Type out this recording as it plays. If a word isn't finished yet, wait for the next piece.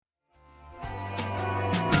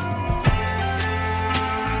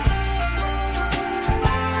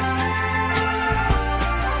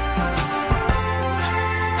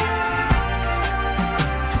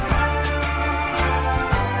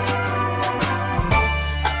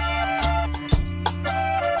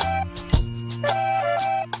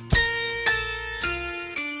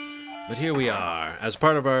here we are, as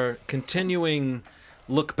part of our continuing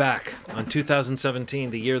look back on 2017,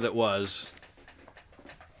 the year that was.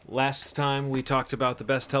 Last time we talked about the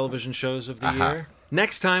best television shows of the year.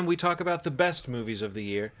 Next time we talk about the best movies of the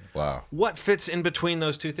year. Wow. What fits in between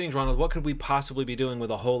those two things, Ronald? What could we possibly be doing with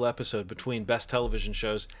a whole episode between best television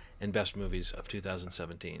shows and best movies of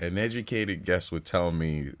 2017? An educated guest would tell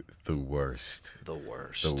me the worst. The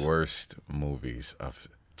worst. The worst movies of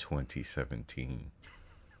 2017.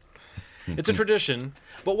 It's a tradition,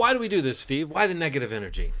 but why do we do this, Steve? Why the negative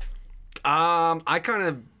energy? I kind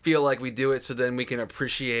of feel like we do it so then we can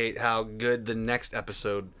appreciate how good the next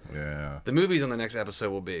episode, the movies on the next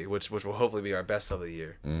episode will be, which will hopefully be our best of the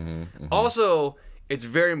year. Also, it's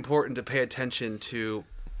very important to pay attention to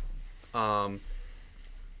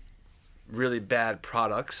really bad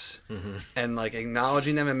products and like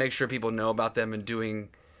acknowledging them and make sure people know about them and doing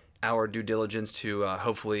our due diligence to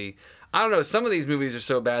hopefully. I don't know. Some of these movies are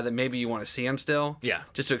so bad that maybe you want to see them still. Yeah.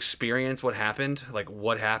 Just to experience what happened. Like,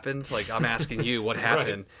 what happened? Like, I'm asking you what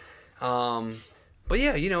happened. Right. But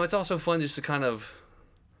yeah, it's also fun just to kind of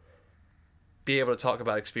be able to talk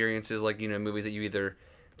about experiences like, movies that you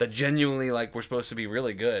that genuinely, like, were supposed to be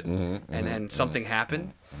really good. And something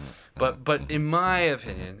happened. But in my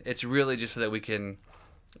opinion, it's really just so that we can,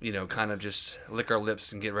 kind of just lick our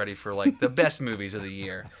lips and get ready for, like, the best movies of the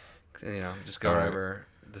year. Just go over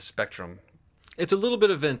the spectrum. It's a little bit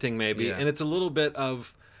of venting maybe, Yeah. and it's a little bit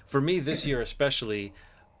of, for me this year especially,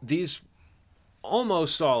 these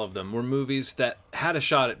almost all of them were movies that had a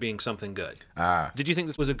shot at being something good. Did you think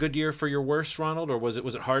this was a good year for your worst, Ronald, or was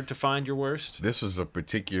it hard to find your worst? This was a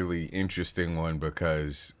particularly interesting one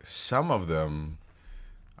because some of them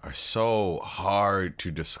are so hard to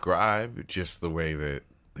describe just the way that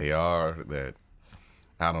they are that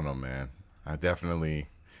I don't know, man.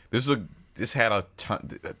 This had a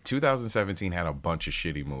ton. 2017 had a bunch of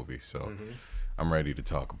shitty movies, so I'm ready to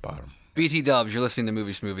talk about them. BT Dubs, you're listening to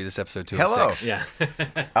Movie Smoothie, this episode 206. Yeah.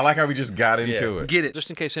 I like how we just got into it. Get it. Just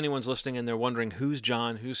in case anyone's listening and they're wondering who's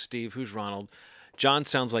John, who's Steve, who's Ronald. John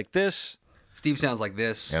sounds like this. Steve sounds like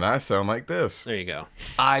this. And I sound like this. There you go.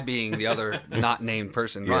 I being the other not named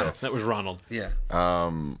person. Yes. That was Ronald. Yeah.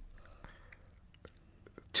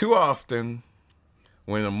 Too often,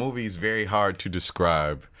 when a movie's very hard to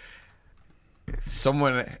describe,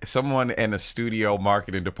 someone in a studio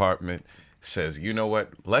marketing department says, you know what,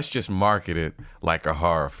 let's just market it like a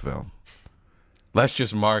horror film. Let's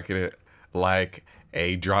just market it like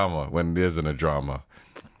a drama when it isn't a drama.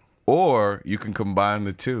 Or you can combine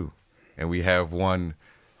the two, and we have one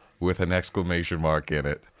with an exclamation mark in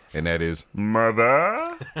it, and that is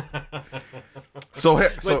Mother. So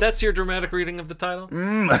Wait, that's your dramatic reading of the title?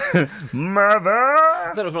 Mother.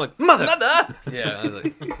 I thought it was more like, Mother! Yeah. I was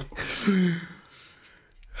like,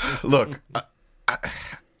 Look,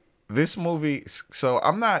 this movie, so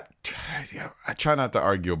I try not to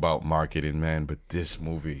argue about marketing, man, but this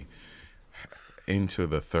movie, into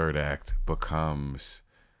the third act, becomes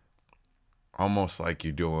almost like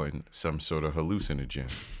you're doing some sort of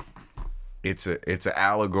hallucinogen. It's an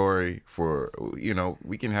allegory for,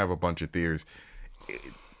 we can have a bunch of theories.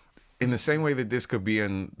 In the same way that this could be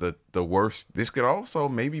in the worst, this could also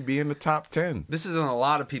maybe be in the top 10. this is on a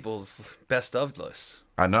lot of people's best of lists.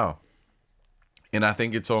 I know. And I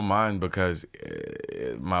think it's on mine because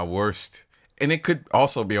my worst, and it could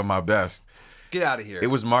also be on my best. Get out of here. It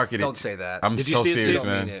was marketed. Don't say that. I'm Did you so see it, serious,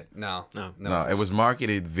 Steve? Don't mean man. it. No. No, it was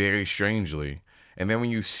marketed very strangely. And then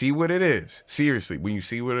when you see what it is, seriously, when you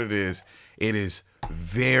see what it is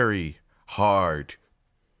very hard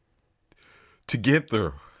to get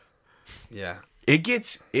through. Yeah. It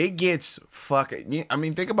gets fucking. I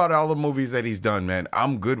mean, think about all the movies that he's done, man.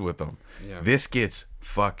 I'm good with them. Yeah. This gets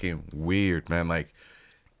fucking weird, man. Like,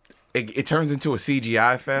 it turns into a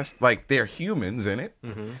CGI fest. Like, they're humans in it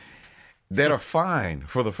that are fine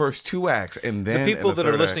for the first two acts, and then The people in the that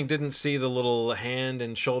are third listening act, didn't see the little hand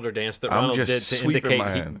and shoulder dance that I'm Ronald just did to sweeping my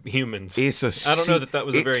indicate hand. humans. It's a. I don't know that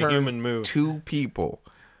was a it very turned human move. Two people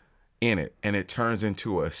in it, and it turns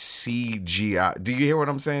into a CGI. Do you hear what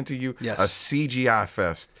I'm saying to you? Yes. A CGI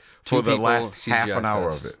fest for Two the people, last half CGI an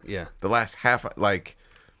hour fest. of it. Yeah. The last half, like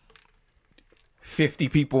 50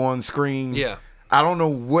 people on screen. Yeah. I don't know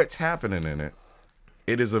what's happening in it.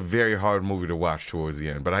 It is a very hard movie to watch towards the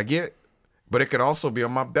end, but it could also be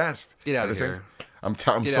on my best. Get out At of the same here. I'm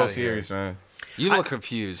Get so out of serious, here. man. You look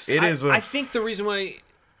confused. I think the reason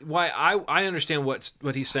why I understand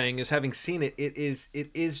what he's saying is, having seen it, it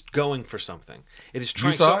is going for something. It is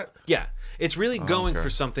trying. saw it? Yeah. It's really going okay. for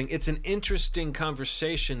something. It's an interesting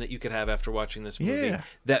conversation that you could have after watching this movie Yeah.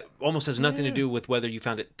 that almost has nothing to do with whether you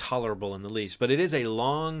found it tolerable in the least. But it is a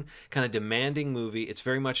long, kind of demanding movie. It's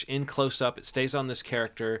very much in close-up. It stays on this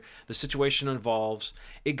character. The situation evolves.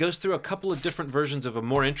 It goes through a couple of different versions of a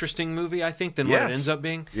more interesting movie, I think, than what it Yes. ends up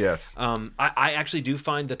being. Yes. I actually do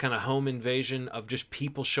find the kind of home invasion of just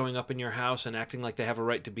people showing up in your house and acting like they have a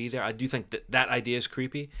right to be there. I do think that idea is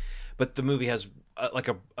creepy, but the movie has like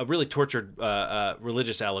a really tortured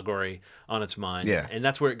religious allegory on its mind. Yeah. And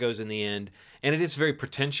that's where it goes in the end. And it is very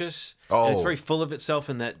pretentious. Oh. And it's very full of itself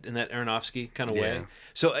in that Aronofsky kind of way. Yeah.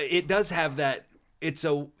 So it does have that.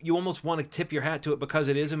 You almost want to tip your hat to it because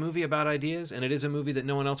it is a movie about ideas, and it is a movie that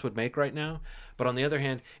no one else would make right now. But on the other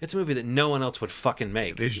hand, it's a movie that no one else would fucking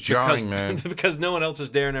make. It's jarring, man. Because no one else is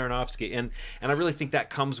Darren Aronofsky, and I really think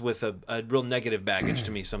that comes with a real negative baggage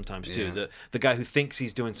to me sometimes too. Yeah. The guy who thinks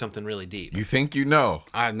he's doing something really deep. You think you know,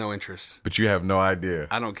 I have no interest. but you have no idea.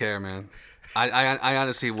 I don't care, man. I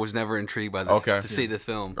honestly was never intrigued by this Okay. to see the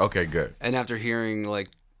film. Okay, good. And after hearing, like,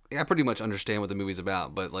 I pretty much understand what the movie's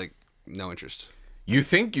about, but, like, no interest. You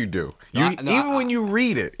think you do. No, Even when you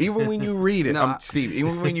read it, No, Steve,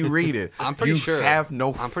 even when you read it, I'm pretty you sure. have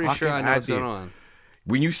no I'm pretty sure I know fucking what's going idea. on.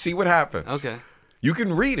 When you see what happens, Okay. you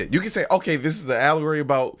can read it. You can say, okay, this is the allegory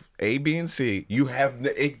about A, B, and C. You have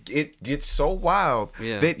it gets so wild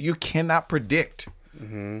Yeah. that you cannot predict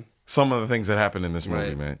some of the things that happen in this movie,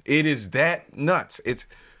 Right. man. It is that nuts. It's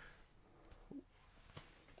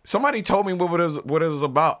somebody told me what it was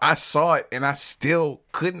about. I saw it and I still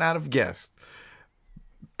could not have guessed.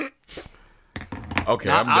 Okay,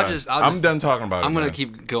 I'll I'm done. just- I'm done talking about it. I'm going to man.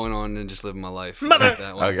 keep going on and just living my life without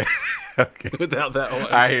that one. Okay. Okay. Without that one.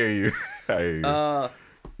 I hear you. I hear you.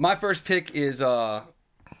 My first pick is The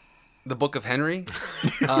Book of Henry.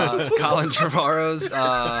 Colin Trevorrow's.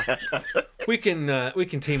 We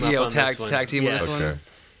can team up on tag this one. team on Yes. this one. Okay.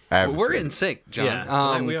 I haven't We're seen in it. sync, John. Yeah,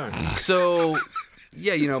 tonight we are. So,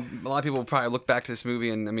 yeah, a lot of people probably look back to this movie,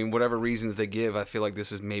 and I mean, whatever reasons they give, I feel like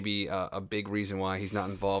this is maybe a big reason why he's not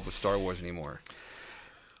involved with Star Wars anymore.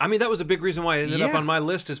 I mean, that was a big reason why it ended up Yeah. on my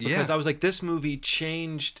list, is because Yeah. I was like, this movie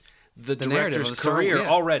changed the narrative director's of the Star career Wars,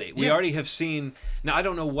 yeah. already. We Yeah. already have seen. Now, I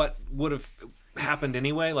don't know what would have happened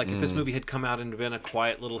anyway. Like if this movie had come out and been a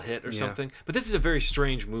quiet little hit or Yeah. something. But this is a very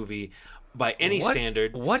strange movie by any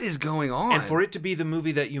standard. What is going on? And for it to be the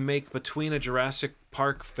movie that you make between a Jurassic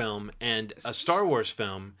Park film and a Star Wars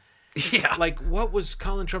film, yeah, like what was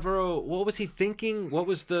Colin Trevorrow? What was he thinking? What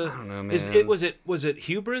was the? I don't know, Is man. it was it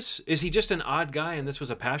hubris? Is he just an odd guy and this was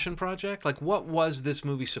a passion project? Like what was this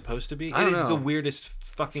movie supposed to be? I don't It is know. the weirdest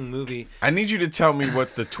fucking movie. I need you to tell me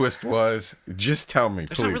what the twist was. Just tell me,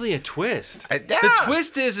 There's please. not really a twist. the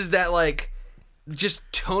twist is that like. Just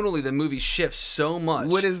tonally, the movie shifts so much.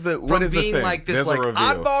 What is the from thing? being like this There's a like reveal.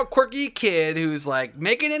 oddball, quirky kid who's like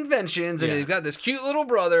making inventions, and Yeah. he's got this cute little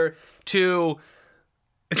brother. To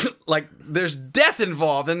like, there's death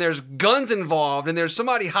involved, and there's guns involved, and there's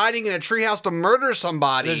somebody hiding in a treehouse to murder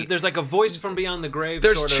somebody. There's like a voice from beyond the grave.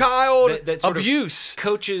 There's sort of, child that sort of abuse.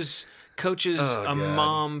 coaches Oh, a God.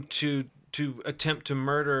 mom to attempt to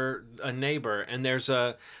murder a neighbor, and there's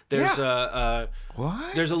a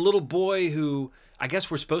What? there's a little boy who I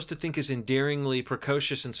guess we're supposed to think is endearingly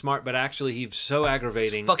precocious and smart, but actually he's so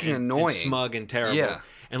aggravating, Fucking and annoying. smug and terrible. Yeah.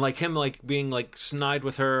 And like him, like being like snide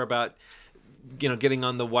with her about getting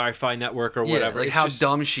on the Wi-Fi network or whatever. like It's how just-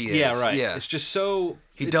 dumb she is. Yeah, right. Yeah. It's just so.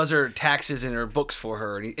 He does her taxes and her books for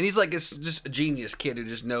her, and he's like it's just a genius kid who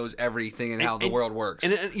just knows everything and how the world works.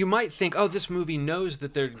 And you might think, oh, this movie knows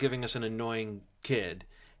that they're giving us an annoying kid,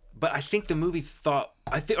 but I think the movie thought,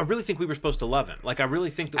 I really think we were supposed to love him. Like I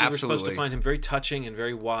really think that we were supposed to Absolutely. find him very touching and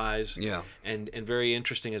very wise, Yeah. and very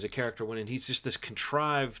interesting as a character. When he's just this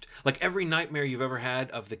contrived, like every nightmare you've ever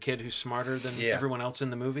had of the kid who's smarter than Yeah. everyone else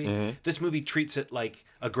in the movie. Mm-hmm. This movie treats it like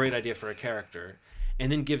a great idea for a character.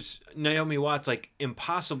 And then gives Naomi Watts like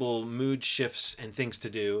impossible mood shifts and things to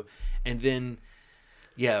do, and then,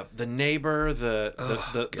 yeah, the neighbor, the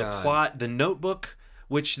God. plot, the Notebook,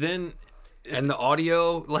 which then, and the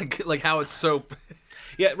audio, like how it's so.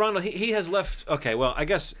 yeah, Ronald, he has left. Okay, well, I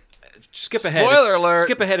guess skip ahead. Spoiler alert.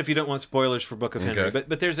 Skip ahead if you don't want spoilers for Book of Henry. Okay.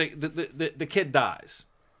 But there's the kid dies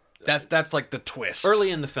That's like the twist. early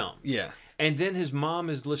in the film. Yeah. And then his mom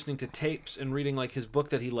is listening to tapes and reading like his book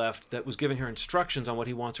that he left that was giving her instructions on what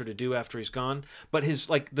he wants her to do after he's gone. But his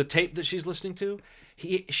like the tape that she's listening to,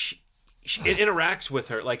 it interacts with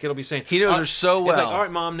her. Like it'll be saying He knows her so It's like, well. all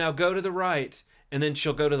right, Mom, now go to the right, and then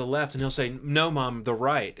she'll go to the left, and he'll say, no, Mom, the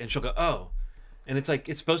right, and she'll go, oh. And it's like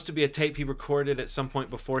it's supposed to be a tape he recorded at some point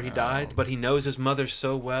before he died, but he knows his mother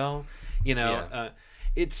so well, Yeah.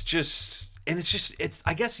 It's just and it's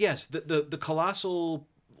I guess yes, the colossal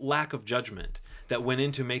lack of judgment that went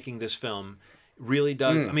into making this film really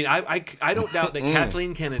does. I mean, I don't doubt that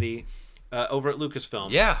Kathleen Kennedy over at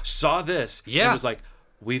Lucasfilm saw this and was like,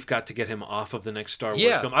 we've got to get him off of the next Star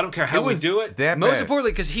Wars film. I don't care how we do it. Most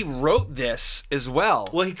importantly, because he wrote this as well.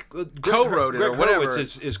 Well, he co-wrote it or whatever.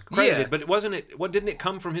 Hurwitz is credited, but wasn't it? What didn't it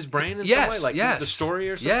come from his brain in some way, like the story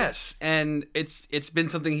or something? Yes, and it's been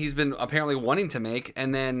something he's been apparently wanting to make,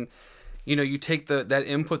 and then you take that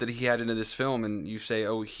input that he had into this film, and you say,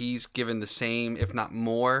 oh, he's given the same, if not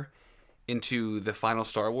more, into the final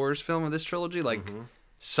Star Wars film of this trilogy. Like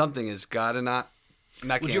something has got to not.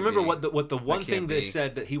 Would you remember what the one thing they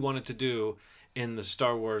said that he wanted to do in the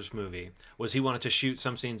Star Wars movie was he wanted to shoot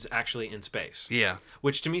some scenes actually in space? Yeah.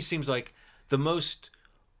 Which to me seems like the most,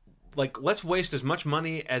 like, let's waste as much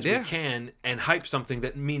money as we can and hype something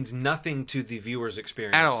that means nothing to the viewer's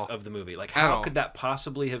experience of the movie. Like, how could that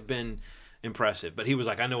possibly have been impressive? But he was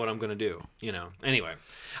like, I know what I'm going to do, Anyway,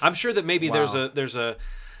 I'm sure that maybe there's a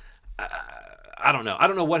I don't know. I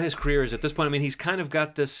don't know what his career is at this point. I mean, he's kind of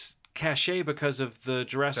got this cachet because of the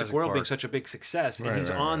Jurassic World being such a big success, and he's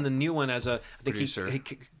on the new one as I think he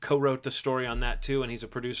co-wrote the story on that too, and he's a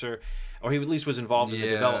producer, or he at least was involved in the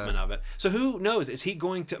development of it. So who knows? Is he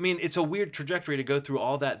going to? I mean, it's a weird trajectory to go through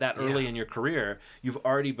all that early in your career. You've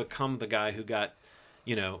already become the guy who got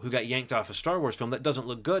yanked off a Star Wars film that doesn't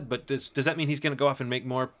look good. But does that mean he's going to go off and make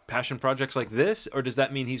more passion projects like this, or does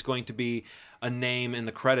that mean he's going to be a name in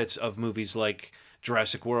the credits of movies like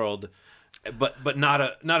Jurassic World? But not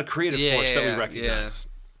a creative force that we recognize.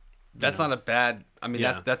 That's not a bad. I mean,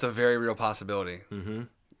 that's a very real possibility.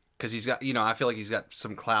 Because he's got, I feel like he's got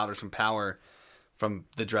some clout or some power from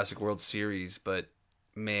the Jurassic World series. But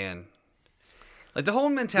man, like the whole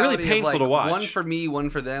mentality really painful of like to watch. One for me, one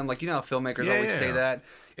for them. Like how filmmakers always say that.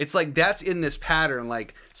 It's like that's in this pattern.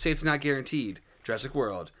 Like, say it's not guaranteed. Jurassic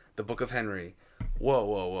World, The Book of Henry.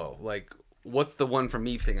 Whoa. Like, what's the one for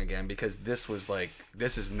me thing again? Because this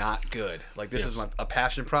is not good. Like, this is a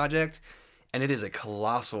passion project, and it is a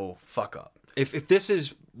colossal fuck up. If this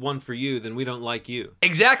is one for you, then we don't like you.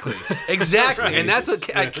 Exactly. Right. And that's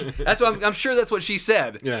what I'm sure that's what she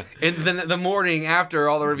said. Yeah. In the morning after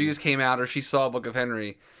all the reviews came out, or she saw Book of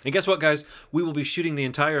Henry. And guess what, guys? We will be shooting the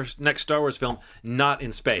entire next Star Wars film not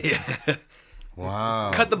in space. Yeah.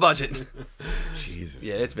 Wow. Cut the budget. Jesus.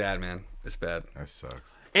 Yeah, it's bad, man. It's bad. That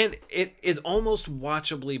sucks. And it is almost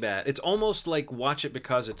watchably bad. It's almost like watch it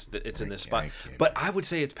because it's in this spot. But I would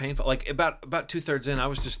say it's painful. Like about 2/3 in, I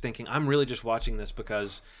was just thinking, I'm really just watching this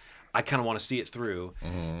because I kind of want to see it through.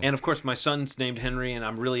 And of course, my son's named Henry, and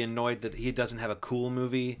I'm really annoyed that he doesn't have a cool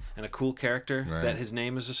movie and a cool character that his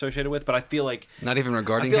name is associated with. But I feel like not even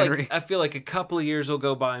regarding Henry. I feel like a couple of years will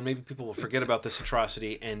go by, and maybe people will forget about this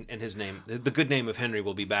atrocity, and his name, the good name of Henry,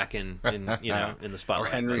 will be back in in the spotlight.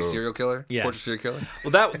 Or Henry serial killer. Yes. Portrait serial killer.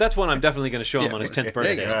 Well, that's one I'm definitely going to show him on his 10th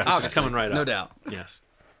birthday. It's just coming right up. No doubt. Yes.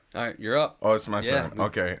 All right, you're up. Oh, it's my turn.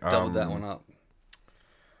 Okay. Doubled that one up.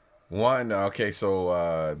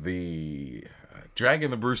 So the Dragon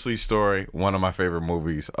the Bruce Lee story, one of my favorite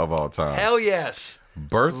movies of all time. Hell yes.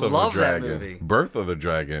 Birth of Love the that Dragon. movie. Birth of the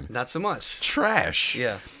Dragon. Not so much. Trash.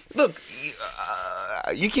 Yeah. Look,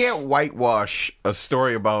 you can't whitewash a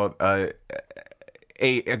story about a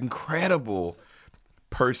incredible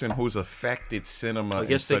person who's affected cinema. Oh,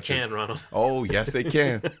 yes, they can, Ronald. Oh, yes, they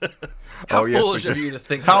can. How foolish of you to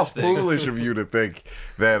think How such things. foolish of you to think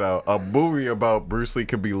that a movie about Bruce Lee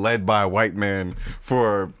could be led by a white man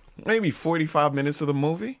for maybe 45 minutes of the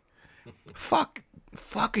movie? Fuck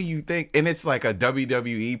are you think? And it's like a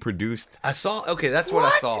WWE produced. I saw. Okay, that's what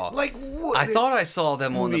I saw. Like what? I thought I saw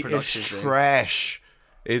them on the production. It's thing. trash.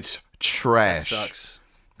 It's trash. That sucks.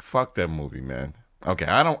 Fuck that movie, man. Okay,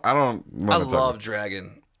 I don't. I love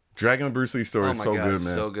Dragon. Dragon and Bruce Lee story is so good, man.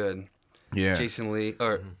 So good. Yeah. Jason Lee,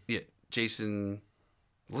 Jason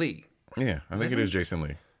Lee. Yeah, I think it is Jason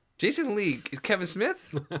Lee. Jason Lee is Kevin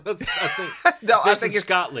Smith. I think it's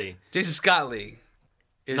Scott Lee. Jason Scott Lee.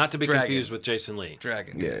 Is Not to be Dragon. confused with Jason Lee.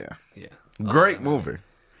 Dragon. Yeah. Great movie.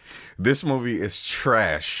 This movie is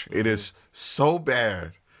trash. It is so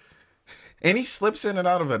bad, and he slips in and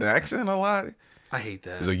out of an accent a lot. I hate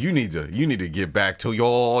that. So you need to get back to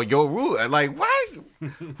your root. Like what?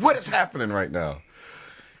 What is happening right now?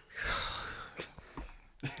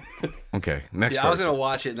 Okay, next. Yeah, person. I was gonna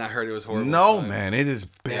watch it and I heard it was horrible. No, man, it is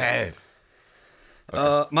bad.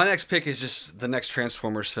 My next pick is just the next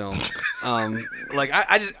Transformers film.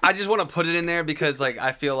 I just want to put it in there because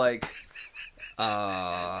I feel like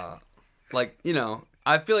I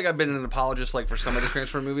feel like I've been an apologist for some of the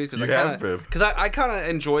Transformers movies because I kind of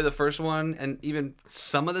enjoy the first one and even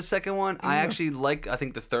some of the second one. I actually I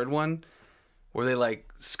think the third one where they like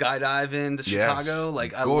skydive into Yes. Chicago.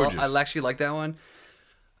 Like Gorgeous. I actually like that one.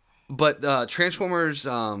 But Transformers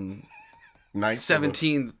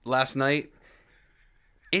 17 last night,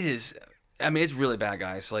 it is. I mean, it's really bad,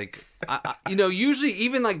 guys. Like, usually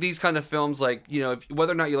even like these kind of films, like,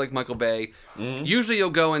 whether or not you like Michael Bay, usually you'll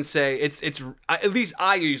go and say it's. At least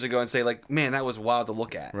I usually go and say like, man, that was wild to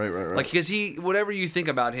look at. Right. Like, because whatever you think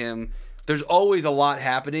about him, there's always a lot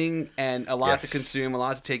happening and a lot to consume, a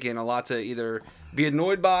lot to take in, a lot to either be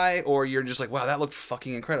annoyed by, or you're just like, wow, that looked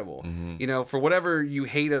fucking incredible. For whatever you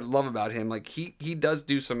hate or love about him, like he does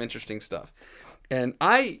do some interesting stuff, and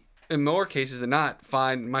I, in more cases than not,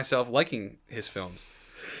 find myself liking his films.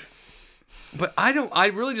 But I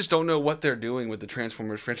really just don't know what they're doing with the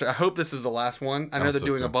Transformers franchise. I hope this is the last one. I know they're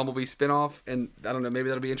doing a Bumblebee spinoff, and I don't know, maybe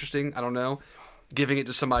that'll be interesting. I don't know. Giving it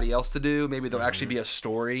to somebody else to do. Maybe there'll actually be a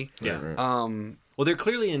story. Yeah. Right. Well, they're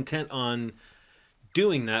clearly intent on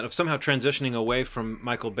doing that, of somehow transitioning away from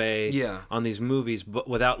Michael Bay on these movies, but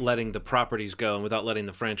without letting the properties go and without letting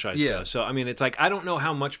the franchise go. So, I mean, it's like, I don't know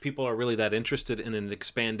how much people are really that interested in an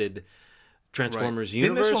expanded Transformers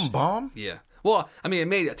universe. Didn't this one bomb? Yeah. Well, I mean, it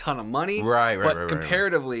made a ton of money. But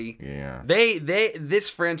comparatively, this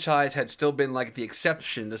franchise had still been like the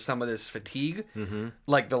exception to some of this fatigue.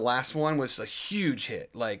 Like the last one was a huge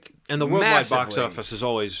hit. Like, and the worldwide box office is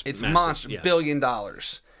always it's massive. monster, $1 billion.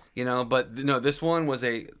 But no, this one was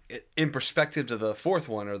in perspective to the fourth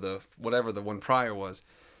one or the whatever the one prior was.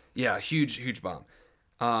 Yeah, huge bomb.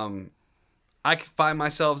 I find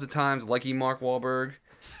myself at times liking Mark Wahlberg.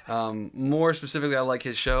 More specifically, I like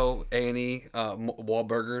his show A&E,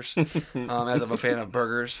 Wahlburgers, as I'm a fan of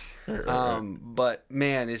burgers. But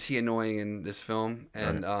man, is he annoying in this film,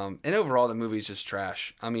 and overall the movie is just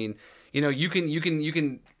trash. I mean, you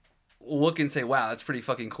can look and say, wow, that's pretty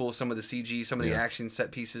fucking cool. Some of the CG, some of the action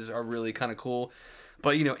set pieces are really kind of cool.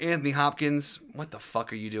 But Anthony Hopkins, what the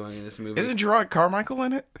fuck are you doing in this movie? Isn't Gerard Carmichael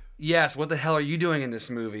in it? Yes, what the hell are you doing in this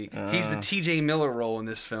movie? He's the T.J. Miller role in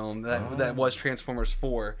this film that was Transformers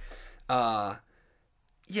 4.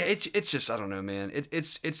 It's just, I don't know, man. It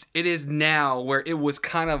is now where it was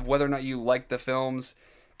kind of whether or not you liked the films.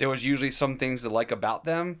 There was usually some things to like about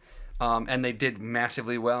them, and they did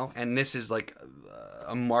massively well. And this is like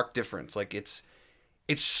a marked difference. Like it's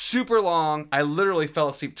super long. I literally fell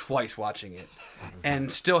asleep twice watching it,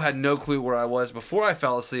 and still had no clue where I was before I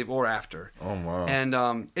fell asleep or after. Oh wow!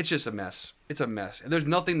 And it's just a mess. It's a mess. There's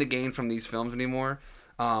nothing to gain from these films anymore.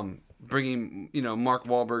 Bringing Mark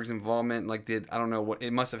Wahlberg's involvement I don't know what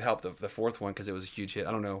it must have helped the fourth one because it was a huge hit.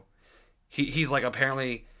 I don't know. He's like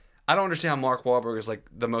apparently. I don't understand how Mark Wahlberg is like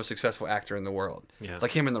the most successful actor in the world. Yeah.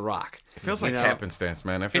 Like him in The Rock. It feels like happenstance,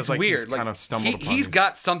 man. It feels like weird. He's kind of stumbled upon he's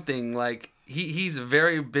got something like he's a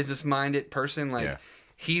very business minded person. Like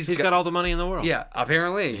he's got all the money in the world. Yeah,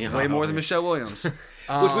 apparently. Way more than Michelle Williams.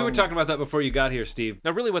 Which we were talking about that before you got here, Steve.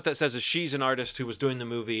 Now, really what that says is she's an artist who was doing the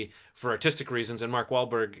movie for artistic reasons, and Mark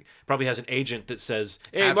Wahlberg probably has an agent that says,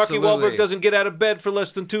 hey, Marky Wahlberg doesn't get out of bed for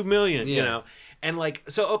less than $2 million, And like,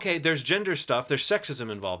 so, okay, there's gender stuff, there's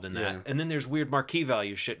sexism involved in that, and then there's weird marquee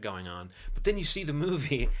value shit going on. But then you see the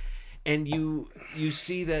movie, and you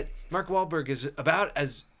see that Mark Wahlberg is about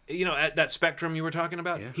as... at that spectrum you were talking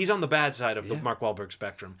about, he's on the bad side of the Mark Wahlberg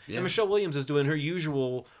spectrum. Yeah. And Michelle Williams is doing her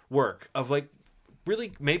usual work of like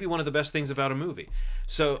really maybe one of the best things about a movie.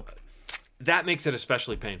 So that makes it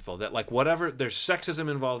especially painful that like whatever, there's sexism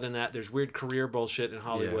involved in that, there's weird career bullshit in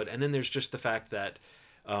Hollywood, and then there's just the fact that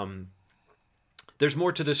there's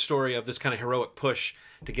more to this story of this kind of heroic push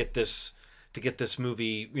to get this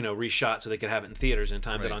movie, reshot so they could have it in theaters in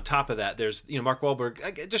time. Right. That on top of that, there's, Mark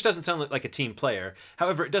Wahlberg, it just doesn't sound like a team player.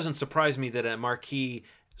 However, it doesn't surprise me that a marquee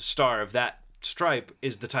star of that stripe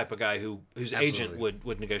is the type of guy whose agent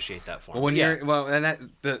would negotiate that for him. Well, and that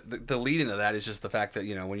the lead into that is just the fact that,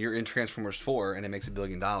 when you're in Transformers 4 and it makes $1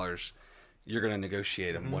 billion, you're going to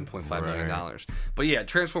negotiate $1.5 million. But yeah,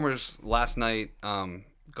 Transformers last night,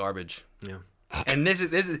 garbage. Yeah. And this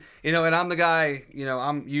is and I'm the guy,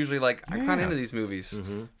 I'm usually like, I'm kind of into these movies.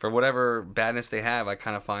 For whatever badness they have, I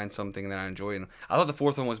kind of find something that I enjoy. And I thought the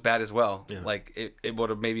fourth one was bad as well. Yeah. Like, it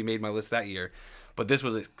would have maybe made my list that year. But this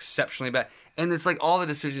was exceptionally bad. And it's like all the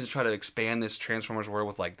decisions to try to expand this Transformers world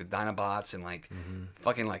with like the Dinobots and like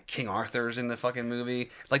fucking like King Arthur's in the fucking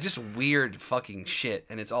movie. Like just weird fucking shit.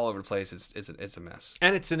 And it's all over the place. It's a mess.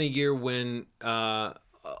 And it's in a year when...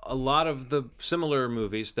 a lot of the similar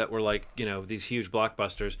movies that were like, these huge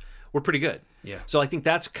blockbusters were pretty good. Yeah. So I think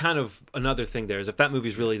that's kind of another thing there is if that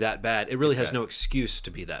movie's really that bad, it really has no excuse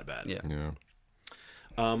to be that bad. Yeah.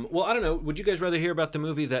 Well, I don't know. Would you guys rather hear about the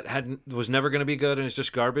movie that was never going to be good and it's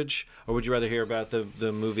just garbage? Or would you rather hear about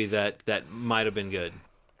the movie that might have been good?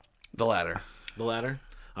 The latter. The latter?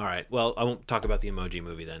 All right. Well, I won't talk about the Emoji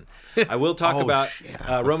Movie then. I will talk Oh, about shit.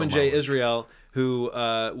 I put Roman some J. on it. Israel,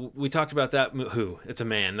 who we talked about that. Who? It's a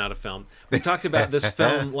man, not a film. We talked about this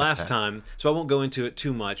film last time, so I won't go into it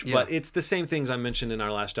too much. Yeah. But it's the same things I mentioned in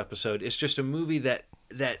our last episode. It's just a movie that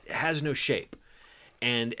has no shape.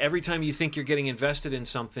 And every time you think you're getting invested in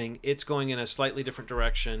something, it's going in a slightly different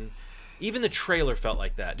direction. Even the trailer felt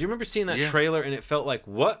like that. Do you remember seeing that Yeah. trailer and it felt like,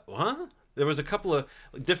 what? Huh? There was a couple of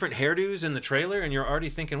different hairdos in the trailer, and you're already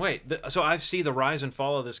thinking, wait. So I see the rise and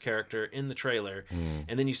fall of this character in the trailer,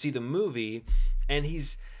 and then you see the movie, and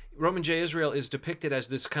Roman J. Israel is depicted as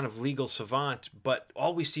this kind of legal savant, but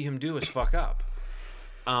all we see him do is fuck up.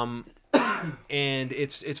 And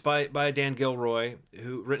it's by Dan Gilroy,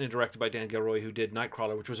 written and directed by Dan Gilroy, who did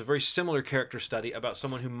Nightcrawler, which was a very similar character study about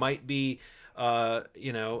someone who might be, on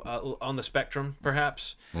the spectrum,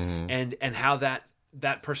 perhaps, and how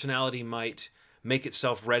that personality might make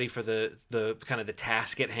itself ready for the kind of the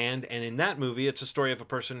task at hand. And in that movie, it's a story of a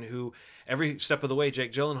person who, every step of the way,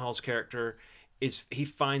 Jake Gyllenhaal's character he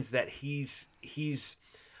finds that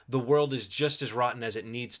the world is just as rotten as it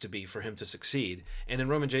needs to be for him to succeed. And in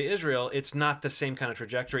Roman J. Israel, it's not the same kind of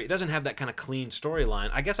trajectory. It doesn't have that kind of clean storyline.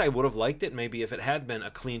 I guess I would have liked it maybe if it had been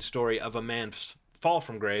a clean story of a man's fall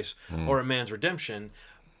from grace or a man's redemption.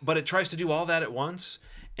 But it tries to do all that at once.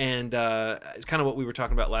 And it's kind of what we were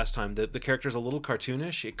talking about last time. The character's a little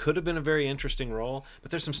cartoonish. It could have been a very interesting role, but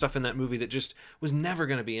there's some stuff in that movie that just was never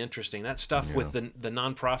going to be interesting. That stuff with the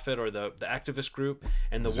nonprofit or the activist group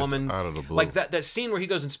and the Just woman, out of the blue. like that scene where he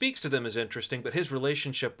goes and speaks to them is interesting, but his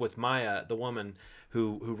relationship with Maya, the woman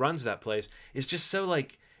who runs that place, is just so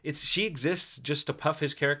like she exists just to puff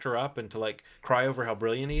his character up and to like cry over how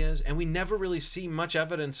brilliant he is, and we never really see much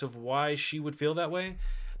evidence of why she would feel that way.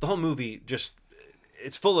 The whole movie just,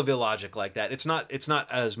 it's full of illogic like that. It's not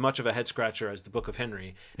as much of a head scratcher as the Book of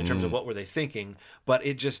Henry in terms of what were they thinking, but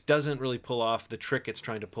it just doesn't really pull off the trick it's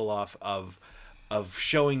trying to pull off of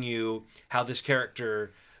showing you how this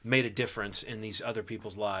character made a difference in these other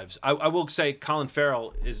people's lives. I will say Colin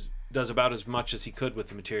Farrell does about as much as he could with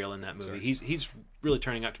the material in that movie. Sure. He's really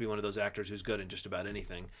turning out to be one of those actors who's good in just about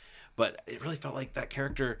anything. But it really felt like that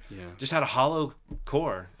character just had a hollow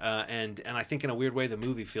core, and I think in a weird way the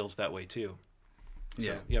movie feels that way too.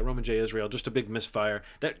 So, Roman J. Israel, just a big misfire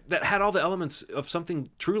that had all the elements of something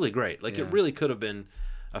truly great. Like it really could have been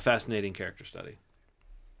a fascinating character study.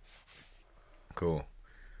 Cool.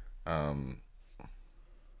 A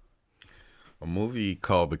movie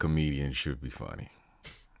called The Comedian should be funny.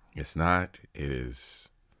 It's not. It is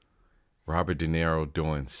Robert De Niro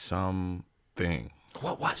doing something.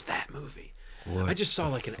 What was that movie? What I just saw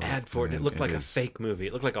like an ad for it. It looked like a is- fake movie.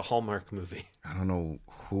 It looked like a Hallmark movie. I don't know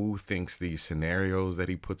who thinks these scenarios that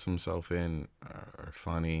he puts himself in are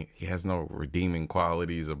funny. He has no redeeming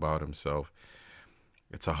qualities about himself.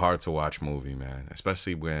 It's a hard to watch movie, man,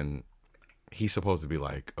 especially when he's supposed to be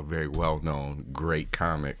like a very well-known, great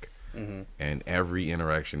comic. And every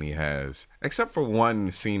interaction he has, except for one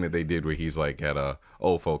scene that they did where he's like at a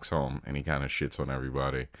old folks home and he kind of shits on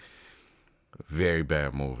everybody. Very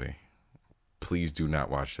bad movie. Please do not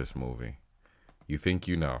watch this movie. You think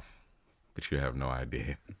you know, but you have no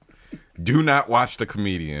idea. Do not watch The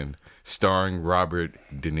Comedian, starring Robert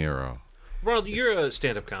De Niro. Ronald, you're a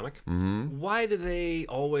stand-up comic. Mm-hmm. Why do they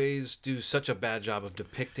always do such a bad job of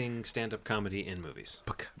depicting stand-up comedy in movies?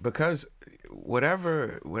 Because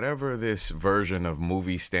whatever this version of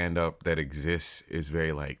movie stand-up that exists is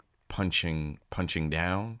very like punching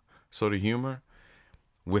down sort of humor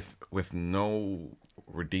with no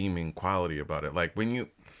redeeming quality about it. Like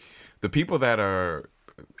the people that are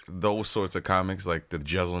those sorts of comics, like the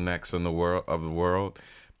Jeselniks in the world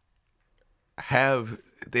have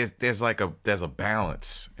there's a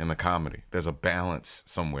balance in the comedy. There's a balance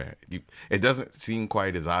somewhere. It doesn't seem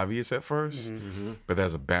quite as obvious at first, but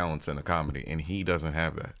there's a balance in the comedy, and he doesn't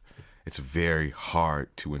have that. It's very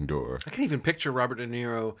hard to endure. I can't even picture Robert De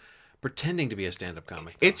Niro pretending to be a stand-up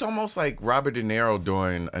comic, though. It's almost like Robert De Niro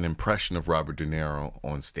doing an impression of Robert De Niro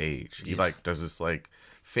on stage. He like does this like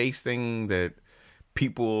face thing that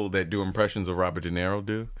people that do impressions of Robert De Niro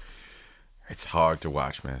do. It's hard to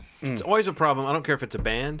watch, man. It's always a problem. I don't care if it's a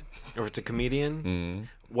band or if it's a comedian,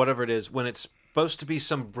 whatever it is. When it's supposed to be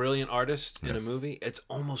some brilliant artist in a movie, it's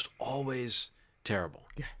almost always terrible.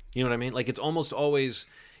 Yeah. You know what I mean? Like it's almost always,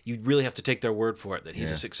 you really have to take their word for it that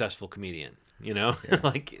he's a successful comedian. You know,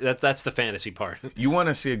 like that's the fantasy part. You want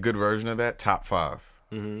to see a good version of that? Top 5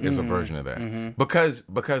 is a version of that because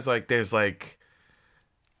like there's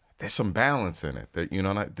some balance in it.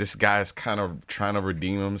 That this guy's kind of trying to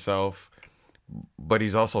redeem himself, but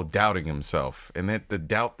he's also doubting himself, and that the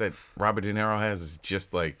doubt that Robert De Niro has is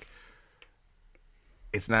just like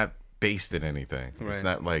it's not based in anything. Right. It's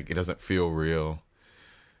not like, it doesn't feel real.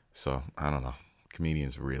 So I don't know.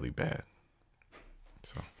 Comedian's really bad.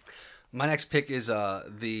 So My next pick is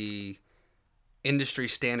the industry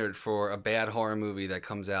standard for a bad horror movie that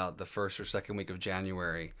comes out the first or second week of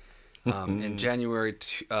January. In January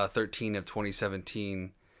 13 of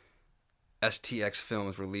 2017, STX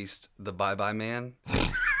Films released The Bye Bye Man.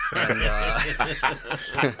 And,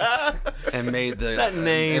 and made the That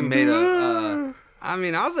name. And made a. I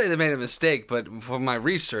mean, I'll say they made a mistake, but for my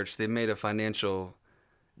research, they made a financial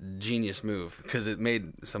genius move because it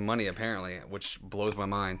made some money apparently, which blows my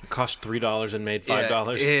mind. Cost $3 and made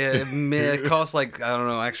 $5. Yeah, it cost like, I don't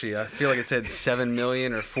know. Actually, I feel like it said $7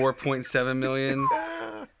 million or $4.7 million,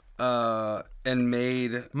 and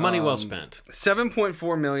made Money well spent.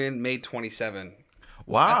 $7.4 million, made 27.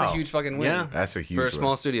 wow, That's a huge fucking win. Yeah. That's a huge for a small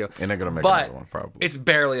one. studio. And they're gonna make But another one probably. it's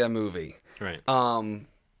barely a movie. Right.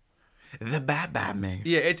 The Bad Bad Man.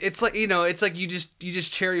 Yeah, it's like, it's like you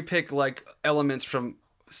just cherry pick like elements from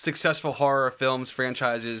successful horror films,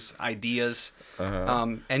 franchises, ideas,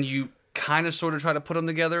 and you kind of sort of try to put them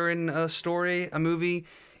together in a story, a movie.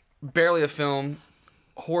 Barely a film,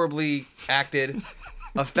 horribly acted.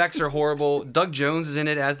 Effects are horrible. Doug Jones is in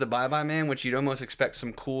it as the Bye Bye Man, which you'd almost expect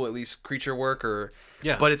some cool, at least creature work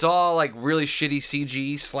Yeah. But it's all like really shitty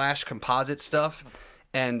CG / composite stuff,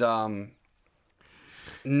 and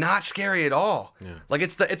not scary at all. Yeah. Like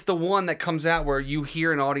it's the one that comes out where you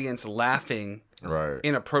hear an audience laughing Right.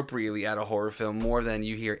 inappropriately at a horror film more than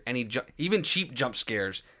you hear even cheap jump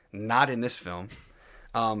scares. Not in this film.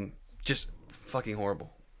 Just fucking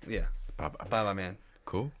horrible. Yeah. Bye Bye. Bye Bye Man.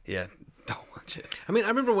 Cool. Yeah. Don't watch it. I mean, I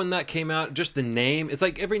remember when that came out, just the name. It's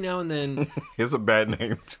like every now and then. It's a bad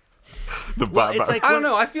name. The Bye it's Bye. like- I don't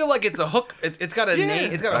know. I feel like it's a hook. It's got a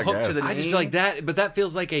name. It's got a I hook to guess. the name. I just feel like that, but that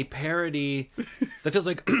feels like a parody. That feels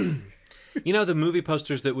like, the movie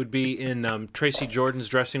posters that would be in Tracy Jordan's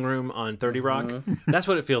dressing room on 30 Rock? That's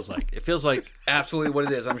what it feels like. It feels like Absolutely what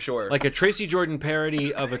it is, I'm sure. a Tracy Jordan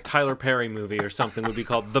parody of a Tyler Perry movie or something would be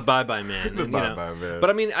called The Bye Bye Man. The Bye Bye Man. But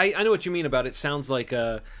I mean, I know what you mean about it. Sounds like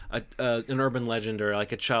an urban legend or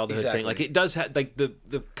like a childhood Exactly. thing. Like it does have like the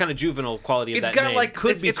kind of juvenile quality of it's that got name. like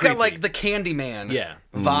Could be it's got like creepy. the Candyman Yeah.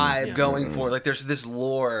 vibe Yeah. going for it. Like there's this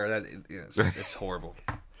lore that it's horrible.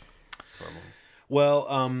 It's horrible.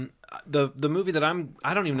 Well, the movie that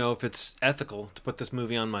I don't even know if it's ethical to put this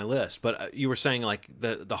movie on my list, but you were saying like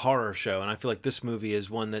the horror show, and I feel like this movie is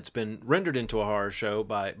one that's been rendered into a horror show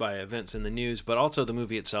by events in the news, but also the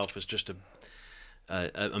movie itself is just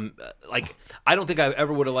like I don't think I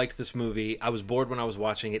ever would have liked this movie. I was bored when I was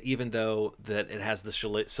watching it, even though that it has the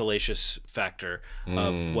salacious factor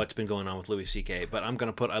of what's been going on with Louis C.K. But I'm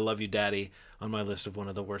gonna put I Love You, Daddy on my list of one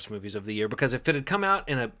of the worst movies of the year, because if it had come out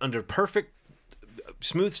under perfect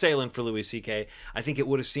smooth sailing for Louis C.K., I think it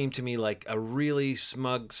would have seemed to me like a really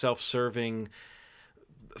smug, self-serving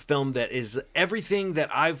film that is everything that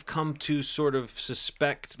I've come to sort of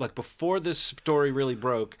suspect. Like before this story really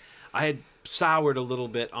broke, I had soured a little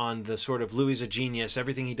bit on the sort of Louis is a genius,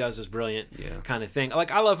 everything he does is brilliant kind of thing.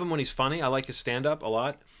 Like I love him when he's funny. I like his stand-up a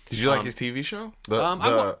lot. Did you like his TV show?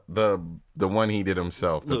 The one he did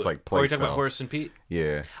himself. That's like Or play you talking about style. Horace and Pete?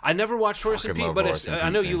 Yeah. I never watched Horace and Fucking Pete, love but Horace and I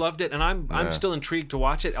Pete, know you man. loved it, and I'm Yeah. still intrigued to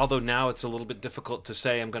watch it. Although now it's a little bit difficult to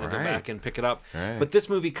say I'm going to go Right. back and pick it up. Right. But this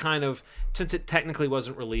movie kind of, since it technically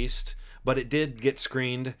wasn't released, but it did get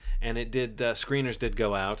screened, and it did screeners did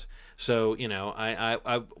go out. So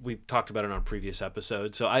we talked about it on a previous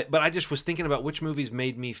episode. But I just was thinking about which movies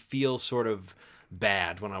made me feel sort of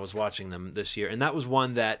bad when I was watching them this year, and that was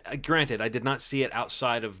one that, granted, I did not see it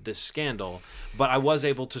outside of this scandal, but I was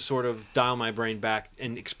able to sort of dial my brain back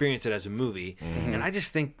and experience it as a movie. And I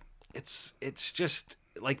just think it's just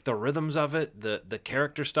like the rhythms of it, the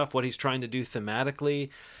character stuff, what he's trying to do thematically.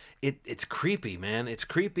 It's creepy, man. It's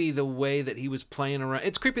creepy the way that he was playing around.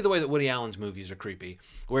 It's creepy the way that Woody Allen's movies are creepy,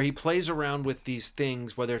 where he plays around with these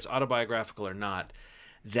things, whether it's autobiographical or not,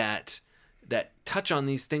 that touch on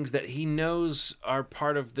these things that he knows are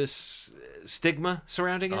part of this stigma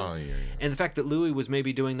surrounding him. Oh, yeah. And the fact that Louis was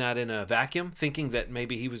maybe doing that in a vacuum, thinking that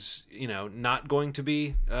maybe he was, not going to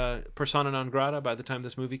be persona non grata by the time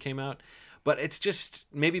this movie came out. But it's just,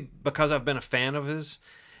 maybe because I've been a fan of his,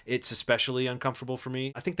 it's especially uncomfortable for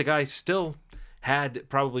me. I think the guy still had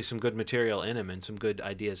probably some good material in him and some good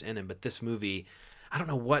ideas in him, but this movie, I don't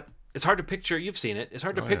know what. It's hard to picture. You've seen it. It's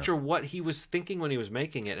hard to picture what he was thinking when he was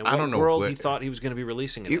making it, and I what don't know world what- he thought he was going to be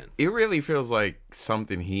releasing it in. It really feels like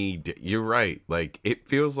something he did. You're right. Like it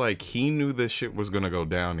feels like he knew this shit was gonna go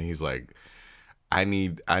down, and he's like, I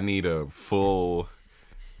need a full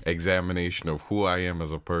examination of who I am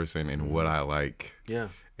as a person and what I like. Yeah.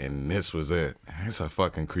 and this was it. It's a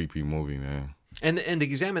fucking creepy movie, man. And the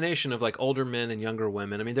examination of like older men and younger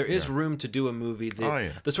women. I mean, there is room to do a movie.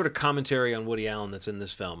 The sort of commentary on Woody Allen that's in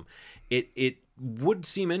this film, it would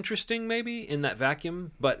seem interesting maybe in that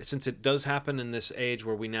vacuum, but since it does happen in this age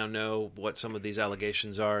where we now know what some of these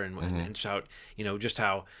allegations are and how, you know, just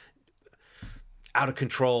how out of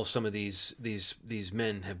control some of these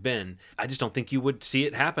men have been, I just don't think you would see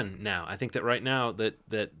it happen now. I think that right now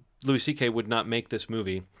that Louis C.K. would not make this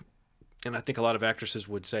movie. And I think a lot of actresses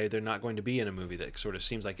would say they're not going to be in a movie that sort of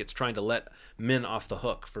seems like it's trying to let men off the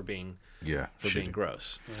hook for being being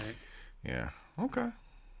gross. Right. Yeah. Okay.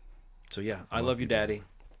 So yeah, I love you, Daddy.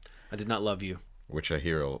 I did not love you. Which you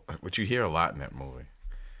hear a lot in that movie.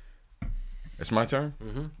 It's my turn?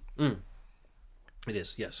 It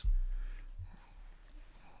is, yes.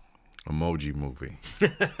 Emoji Movie.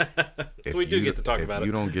 So we do get to talk about it. If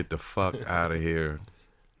you don't get the fuck out of here,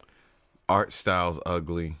 art style's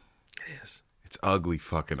ugly. It is. It's ugly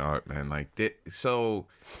fucking art, man. Like, so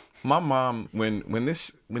my mom, when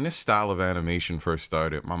this style of animation first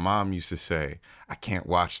started, my mom used to say, "I can't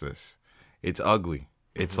watch this. It's ugly.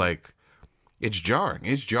 It's like, it's jarring.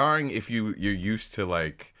 It's jarring if you're used to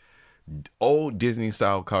like old Disney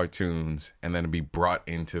style cartoons and then be brought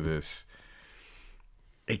into this.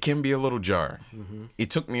 It can be a little jarring. It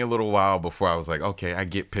took me a little while before I was like, okay, I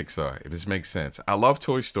get Pixar. This makes sense. I love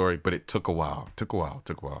Toy Story, but it took a while.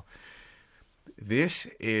 This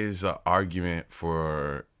is an argument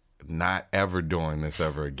for not ever doing this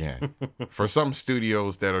ever again. For some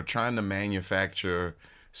studios that are trying to manufacture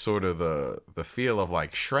sort of the feel of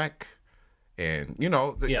like Shrek, and you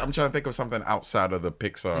know, I'm trying to think of something outside of the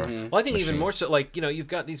Pixar. Well, I think even more so, like, you know, you've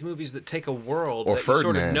got these movies that take a world that you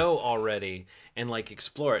sort of know already and like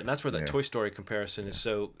explore it, and that's where that Toy Story comparison is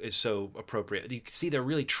so appropriate. You can see they're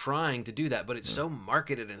really trying to do that, but it's so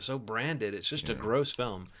marketed and so branded. It's just a gross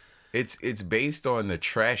film. It's based on the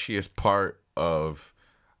trashiest part of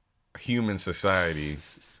human society,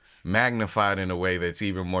 magnified in a way that's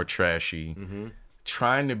even more trashy.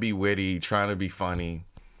 Trying to be witty, trying to be funny.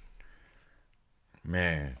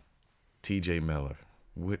 Man, T.J. Miller,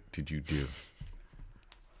 what did you do?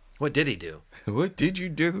 What did he do? What did you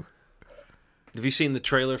do? Have you seen the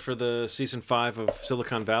trailer for the season 5 of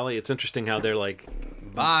Silicon Valley? It's interesting how they're like,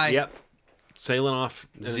 bye. Yep, sailing off.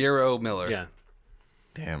 Zero Miller. Yeah.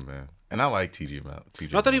 Damn, man. And I like T.J. Miller.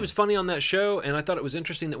 I thought he was funny on that show, and I thought it was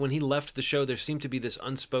interesting that when he left the show, there seemed to be this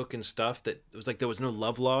unspoken stuff that it was like there was no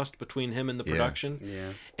love lost between him and the production.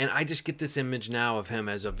 Yeah. And I just get this image now of him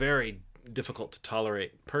as a very difficult to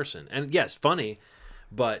tolerate person. And yes, funny,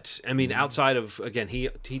 but I mean, outside of, again, he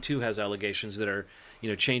too has allegations that are, you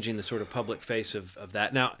know, changing the sort of public face of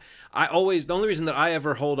that. Now, the only reason that I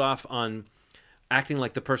ever hold off on acting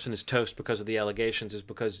like the person is toast because of the allegations is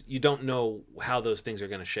because you don't know how those things are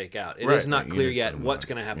going to shake out. It is not clear yet what's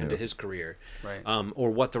going to happen to his career,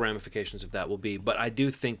 or what the ramifications of that will be. But I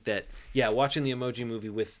do think that, watching the Emoji Movie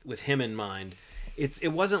with him in mind,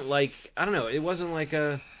 it wasn't like, I don't know, it wasn't like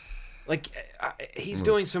he's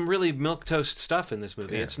doing some really milquetoast stuff in this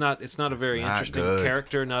movie. It's not a very interesting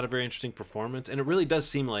character, not a very interesting performance, and it really does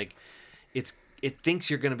seem like it thinks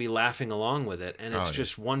you're going to be laughing along with it, and it's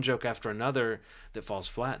just one joke after another that falls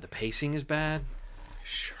flat. The pacing is bad.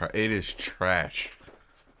 It is trash.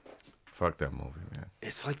 Fuck that movie, man.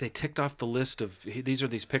 It's like they ticked off the list of these are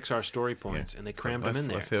these Pixar story points, and they crammed them in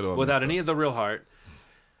there without any of the real heart.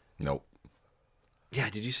 Nope. Yeah,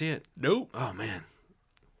 did you see it? Nope. Oh man.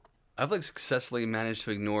 I've like successfully managed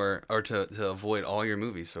to ignore or to avoid all your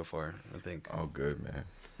movies so far, I think. Oh, good,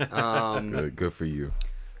 man. Good for you.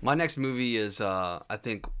 My next movie is, I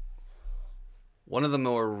think, one of the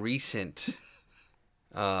more recent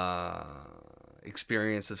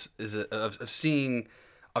experiences of seeing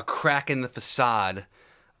a crack in the facade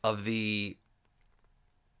of the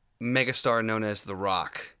megastar known as The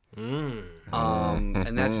Rock. And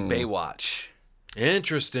that's Baywatch.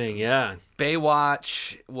 Interesting, yeah.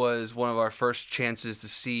 Baywatch was one of our first chances to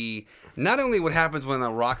see not only what happens when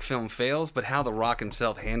a Rock film fails, but how The Rock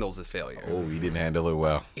himself handles the failure. Oh, he didn't handle it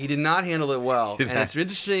well. He did not handle it well. And it's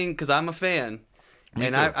interesting because I'm a fan.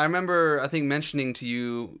 And I remember, I think, mentioning to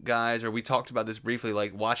you guys, or we talked about this briefly,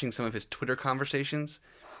 like watching some of his Twitter conversations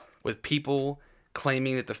with people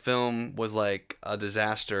claiming that the film was like a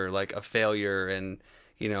disaster, like a failure, and,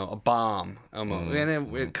 you know, a bomb. Almost.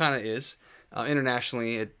 And it kind of is.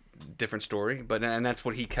 Internationally, a different story, and that's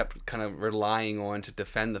what he kept kind of relying on to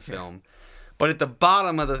defend the film. But at the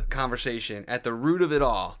bottom of the conversation, at the root of it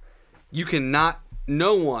all, you cannot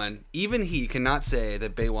no one, even he, cannot say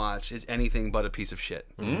that Baywatch is anything but a piece of shit.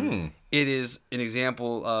 It is an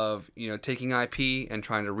example of, taking IP and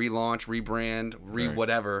trying to relaunch, rebrand,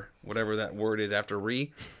 whatever that word is after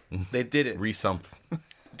re. They did it. Something.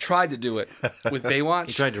 Tried to do it with Baywatch.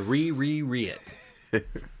 He tried to re it.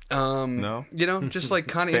 No. Just like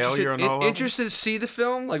kind of Failure on all levels? interested to see the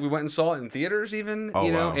film. Like we went and saw it in theaters even.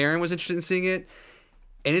 Oh, wow. Aaron was interested in seeing it.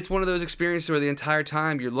 And it's one of those experiences where the entire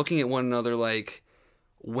time you're looking at one another like,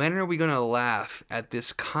 when are we going to laugh at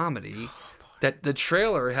this comedy that the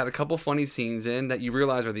trailer had a couple funny scenes in that you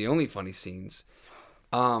realize are the only funny scenes?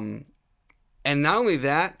 And not only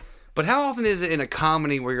that, but how often is it in a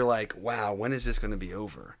comedy where you're like, wow, when is this going to be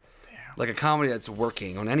over? Like a comedy that's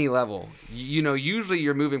working on any level. Usually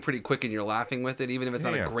you're moving pretty quick and you're laughing with it, even if it's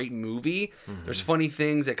not a great movie. There's funny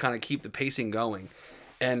things that kind of keep the pacing going.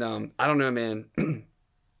 And I don't know, man.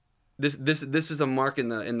 This is the mark in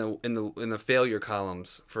the failure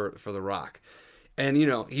columns for The Rock. And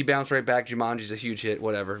he bounced right back. Jumanji's a huge hit.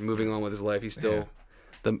 Whatever. Moving on with his life, he's still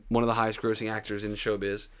one of the highest grossing actors in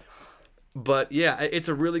showbiz. But yeah, it's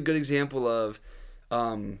a really good example of,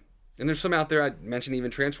 and there's some out there. I mentioned even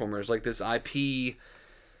Transformers, like this IP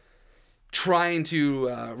trying to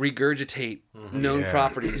regurgitate known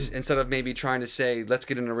properties instead of maybe trying to say, let's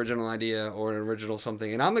get an original idea or an original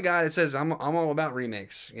something. And I'm the guy that says I'm all about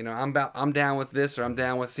remakes. I'm down with this, or I'm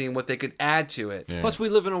down with seeing what they could add to it. Yeah. Plus, we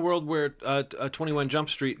live in a world where 21 Jump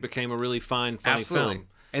Street became a really funny film.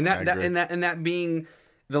 And that being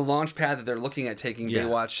the launch pad that they're looking at taking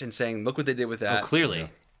Baywatch and saying, look what they did with that. Oh, clearly.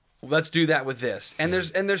 Let's do that with this. And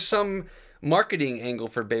there's some marketing angle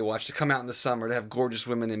for Baywatch to come out in the summer to have gorgeous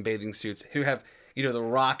women in bathing suits who have, The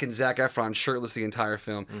Rock and Zac Efron shirtless the entire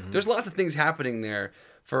film. There's lots of things happening there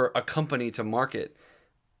for a company to market,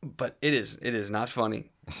 but it is not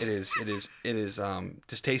funny. It is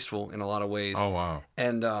distasteful in a lot of ways. Oh wow.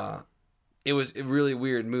 And it was a really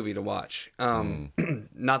weird movie to watch.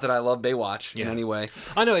 Not that I love Baywatch in any way.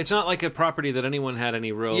 I know it's not like a property that anyone had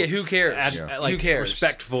any real. Yeah, who cares? Who cares?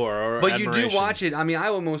 Respect for or but admiration. You do watch it. I mean, I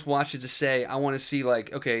almost watch it to say I want to see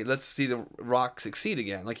okay, let's see The Rock succeed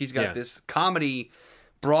again. Like he's got this comedy,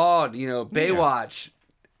 broad, Baywatch.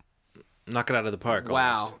 Knock it out of the park.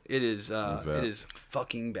 Wow, almost. It is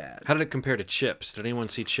fucking bad. How did it compare to Chips? Did anyone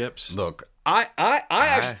see Chips? Look, I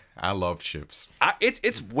actually love Chips.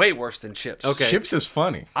 It's way worse than Chips. Okay. Chips is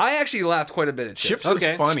funny. I actually laughed quite a bit at Chips. Chips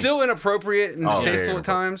is funny. Still inappropriate and distasteful at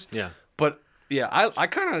times. Yeah. But yeah, I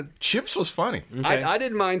kind of Chips was funny. Okay. I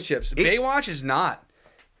didn't mind Chips. Baywatch is not.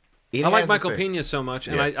 I like Michael Pena so much,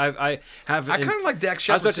 and I have. I kind of like Dak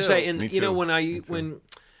Shepard. I was about to say, Me too. when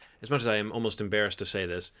as much as I am almost embarrassed to say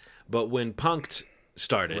this, but when Punk'd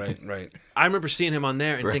started, right. I remember seeing him on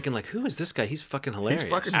there and thinking like, who is this guy? He's fucking hilarious.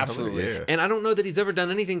 He's fucking Absolutely. hilarious, yeah. And I don't know that he's ever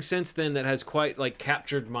done anything since then that has quite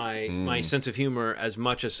captured my sense of humor as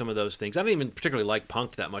much as some of those things. I don't even particularly like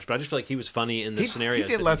Punk'd that much, but I just feel like he was funny in the scenarios.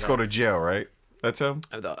 He did Let's Go to Jail, right? That's him.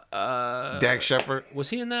 Dak Shepard.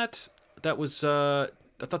 Was he in that? That was. I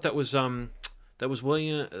thought that was. That was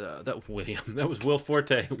William. That was Will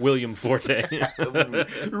Forte. William Forte.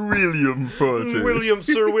 William Forte.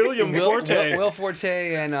 Sir William Forte. Will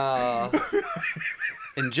Forte and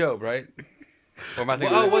Job, right? Or am I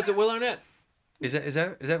thinking? Was it Will Arnett? Is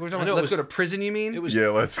that what we're talking about? know Let's Go to Prison. You mean? It was. Yeah,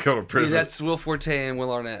 Let's Go to Prison. Yeah, that's Will Forte and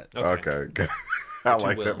Will Arnett. Okay. I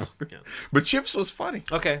like that movie. Yeah. But Chips was funny.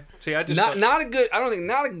 Okay. See, I just not a good. I don't think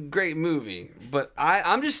not a great movie, but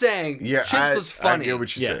I'm just saying. Yeah, Chips was funny. I get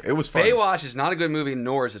what you Yeah. said. It was funny. Baywatch is not a good movie,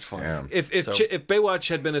 nor is it funny. Damn. If Baywatch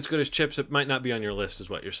had been as good as Chips, it might not be on your list, is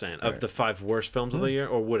what you're saying, of the 5 worst films of the year,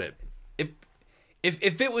 or would it?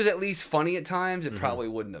 If it was at least funny at times, it probably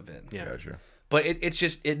wouldn't have been. Yeah. Gotcha. But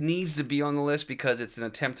it needs to be on the list because it's an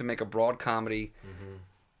attempt to make a broad comedy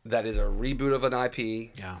that is a reboot of an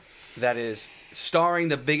IP. Yeah. That is starring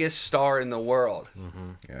the biggest star in the world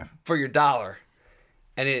Yeah. for your dollar,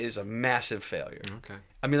 and it is a massive failure. Okay.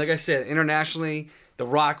 I mean, like I said, internationally, The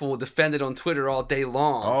Rock will defend it on Twitter all day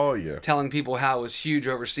long. Oh, yeah. Telling people how it was huge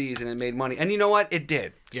overseas and it made money. And you know what? It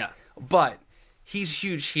did. Yeah. But he's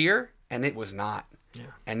huge here, and it was not. Yeah.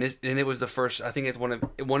 And it was the first. I think it's one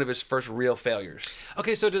of his first real failures.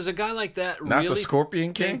 Okay, so does a guy like that Not the really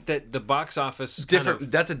Scorpion King? think that the box office Different. kind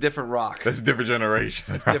of... That's a different Rock. That's a different generation.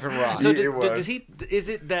 That's different Rock. So Yeah, it was. does he? Is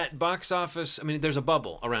it that box office? I mean, there's a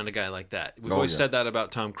bubble around a guy like that. We've Oh, always yeah. said that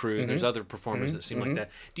about Tom Cruise. There's other performers that seem like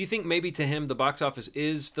that. Do you think maybe to him the box office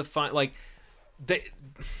is the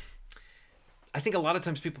I think a lot of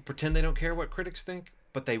times people pretend they don't care what critics think.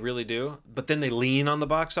 but they really do. But then they lean on the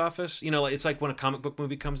box office. You know, it's like when a comic book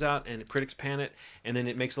movie comes out and critics pan it, and then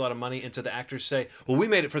it makes a lot of money, and so the actors say, "Well, we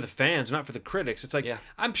made it for the fans, not for the critics." It's like,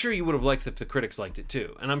 I'm sure you would have liked it if the critics liked it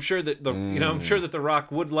too, and I'm sure that I'm sure that The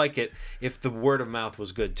Rock would like it if the word of mouth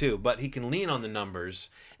was good too. But he can lean on the numbers,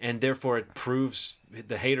 and therefore it proves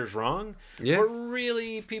the haters wrong. Yeah. Or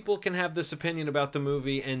really, people can have this opinion about the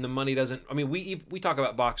movie, and the money doesn't. I mean, we talk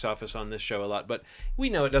about box office on this show a lot, but we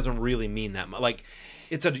know it doesn't really mean that much. Like,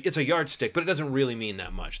 it's a yardstick, but it doesn't really mean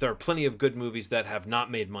that much. There are plenty of good movies that have not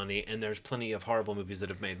made money, and there's plenty of horrible movies that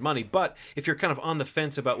have made money. But if you're kind of on the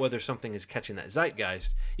fence about whether something is catching that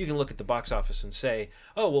zeitgeist, you can look at the box office and say,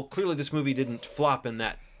 oh, well, clearly this movie didn't flop in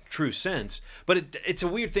that true sense. But it's a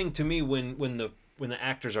weird thing to me when the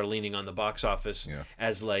actors are leaning on the box office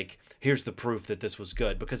as like, here's the proof that this was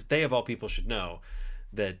good, because they of all people should know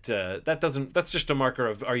that that's just a marker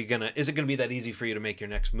of, is it gonna be that easy for you to make your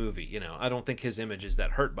next movie? You know, I don't think his image is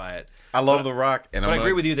that hurt by it. I love The Rock, and I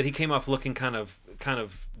agree with you that he came off looking kind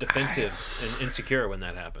of defensive and insecure when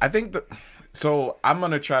that happened. I think so I'm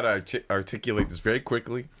gonna try to articulate this very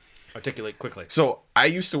quickly. Articulate quickly. So I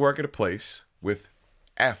used to work at a place with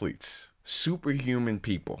athletes, superhuman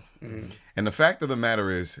people. And the fact of the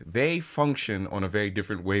matter is they function on a very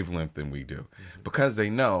different wavelength than we do, because they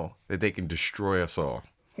know that they can destroy us all.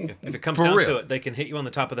 If it comes down to it, they can hit you on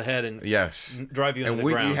the top of the head and drive you into the ground. And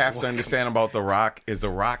what you have to understand about The Rock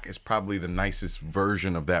is probably the nicest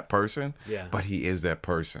version of that person, but he is that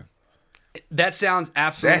person. That sounds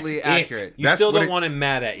absolutely accurate. You still don't want him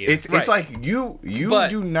mad at you. It's like you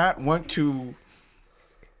do not want to...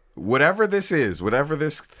 Whatever this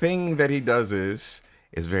thing that he does is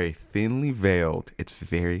very thinly veiled. It's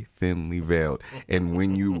very thinly veiled. And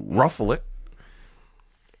when you ruffle it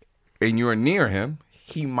and you're near him,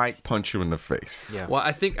 he might punch you in the face. Yeah. Well,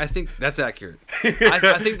 I think that's accurate.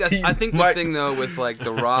 I think the thing though with like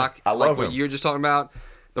The Rock, I love what him. you're just talking about,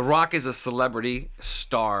 The Rock is a celebrity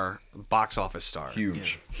star, box office star.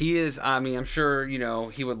 Huge. He is. I mean, I'm sure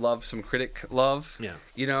he would love some critic love. Yeah.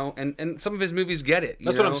 And some of his movies get it.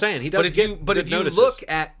 That's what I'm saying. He does. But if you look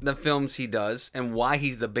at the films he does and why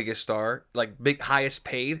he's the biggest star, like highest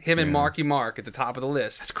paid, him and Marky Mark at the top of the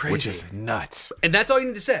list. That's crazy. Which is nuts. And that's all you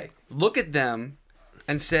need to say. Look at them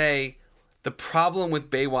and say, the problem with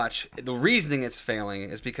Baywatch, the reasoning it's failing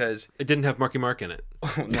is because... It didn't have Marky Mark in it.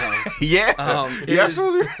 Oh, no.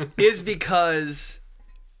 Absolutely. Is because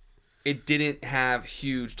it didn't have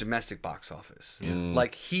huge domestic box office.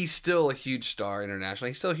 Like, he's still a huge star internationally.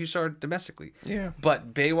 He's still a huge star domestically. Yeah.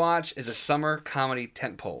 But Baywatch is a summer comedy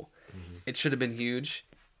tentpole. It should have been huge.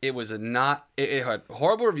 It was it had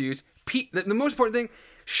horrible reviews. The most important thing...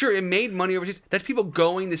 Sure, it made money overseas. That's people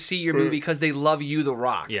going to see your movie because they love you, The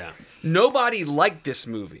Rock. Yeah. Nobody liked this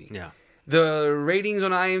movie. Yeah. The ratings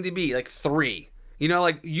on IMDb, like 3.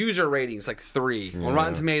 Like user ratings, like 3. On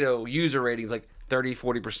Rotten Tomato, user ratings, like 30,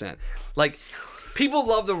 40%. Like, people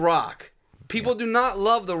love The Rock. People do not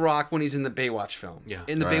love The Rock when he's in the Baywatch film. Yeah.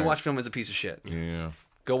 And the Baywatch film is a piece of shit. Yeah.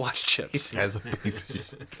 Go watch Chips. As a piece of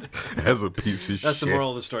shit. That's the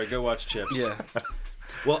moral of the story. Go watch Chips. Yeah.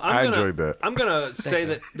 Well, I enjoyed that. I'm gonna say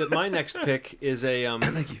that my next pick is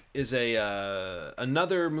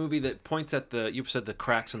another movie that points at the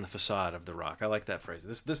cracks in the facade of The Rock. I like that phrase.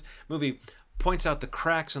 This movie points out the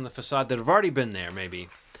cracks in the facade that have already been there, maybe,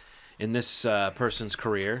 in this person's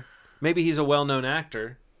career. Maybe he's a well-known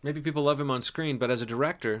actor. Maybe people love him on screen, but as a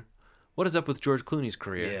director, what is up with George Clooney's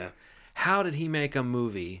career? Yeah. How did he make a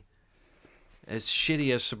movie as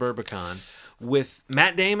shitty as Suburbicon with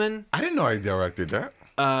Matt Damon? I didn't know I directed that.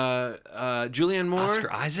 Julianne Moore,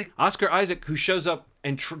 Oscar Isaac, who shows up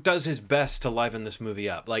and does his best to liven this movie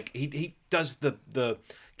up. Like he does the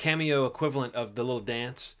cameo equivalent of the little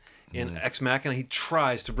dance in Ex Machina. He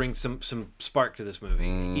tries to bring some spark to this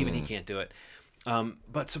movie. Even he can't do it.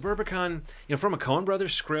 But Suburbicon, from a Coen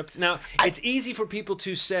Brothers script. Now it's easy for people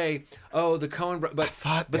to say, "Oh, the Coen Brothers,"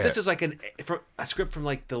 but this is like a script from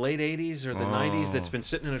like the late '80s or the '90s that's been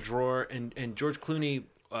sitting in a drawer, and George Clooney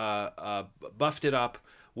buffed it up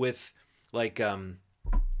with like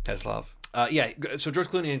Heslov. So George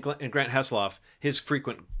Clooney and Grant Heslov, his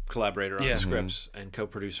frequent collaborator on scripts and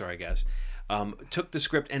co-producer, I guess, took the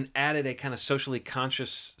script and added a kind of socially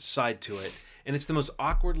conscious side to it. And it's the most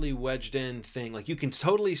awkwardly wedged in thing. Like, you can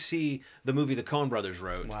totally see the movie the Coen Brothers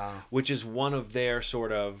wrote, which is one of their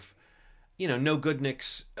sort of, no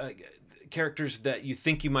goodniks characters that you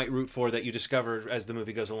think you might root for, that you discover as the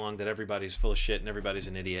movie goes along that everybody's full of shit and everybody's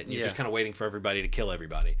an idiot. And you're just kind of waiting for everybody to kill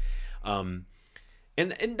everybody. And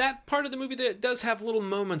that part of the movie that does have little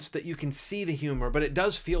moments that you can see the humor, but it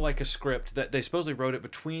does feel like a script that they supposedly wrote it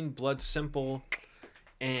between Blood Simple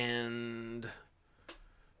and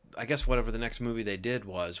I guess whatever the next movie they did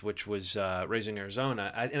was, which was Raising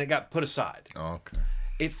Arizona, and it got put aside. Oh, okay.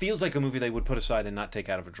 It feels like a movie they would put aside and not take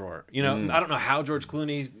out of a drawer. You know, I don't know how George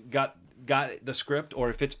Clooney got the script,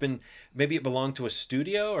 or if it's been, maybe it belonged to a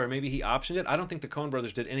studio, or maybe he optioned it. I don't think the Coen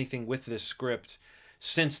brothers did anything with this script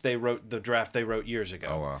since they wrote the draft they wrote years ago.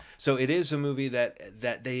 Oh, wow. So it is a movie that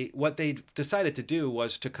what they decided to do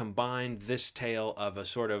was to combine this tale of a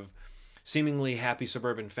sort of seemingly happy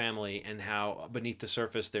suburban family, and how beneath the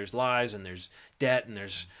surface there's lies and there's debt and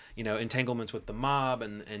there's, you know, entanglements with the mob,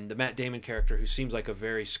 and the Matt Damon character, who seems like a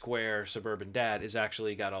very square suburban dad, is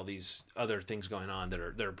actually got all these other things going on that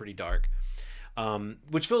are pretty dark.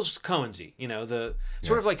 Which feels Coensy, you know, the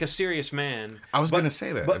sort of like A Serious Man. I was going to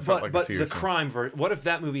say that. But the crime what if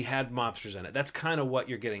that movie had mobsters in it? That's kind of what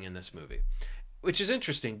you're getting in this movie, which is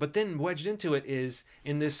interesting. But then wedged into it is,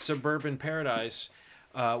 in this suburban paradise,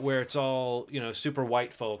 where it's all, you know, super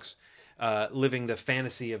white folks living the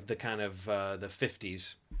fantasy of the kind of the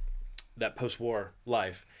 50s, that post-war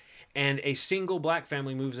life. And a single black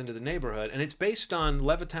family moves into the neighborhood, and it's based on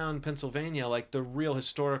Levittown, Pennsylvania, like the real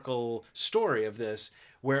historical story of this,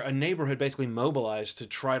 where a neighborhood basically mobilized to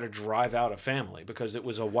try to drive out a family because it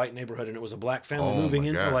was a white neighborhood and it was a black family moving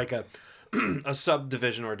into like a a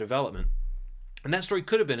subdivision or development. And that story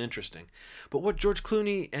could have been interesting. But what George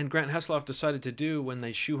Clooney and Grant Heslov decided to do when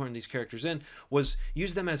they shoehorned these characters in was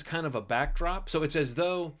use them as kind of a backdrop. So it's as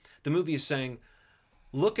though the movie is saying,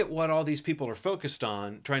 look at what all these people are focused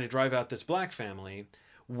on, trying to drive out this black family,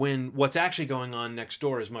 when what's actually going on next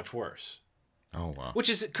door is much worse. Oh, wow. Which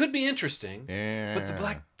is, it could be interesting, Yeah. but the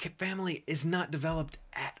black family is not developed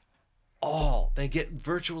at all. They get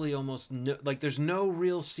virtually almost no, like there's no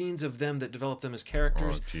real scenes of them that develop them as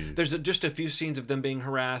characters. Oh, geez. There's just a few scenes of them being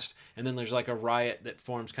harassed, and then there's like a riot that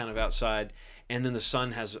forms kind of outside, and then the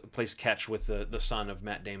son has plays catch with the son of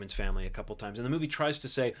Matt Damon's family a couple times, and the movie tries to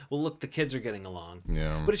say, well, look, the kids are getting along.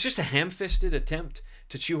 Yeah. But it's just a ham-fisted attempt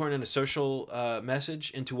to shoehorn in a social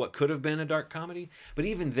message into what could have been a dark comedy. But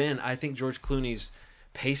even then, I think George Clooney's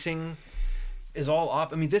pacing is all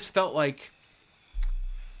off. I mean, this felt like,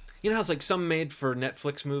 you know how it's like some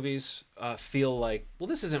made-for-Netflix movies feel like, well,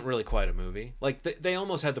 this isn't really quite a movie. Like, they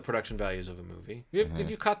almost had the production values of a movie.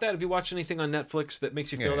 Have you caught that? Have you watched anything on Netflix that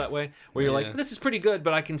makes you feel that way? Where you're like, this is pretty good,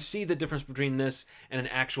 but I can see the difference between this and an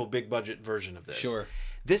actual big-budget version of this. Sure.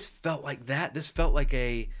 This felt like that. This felt like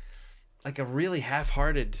a really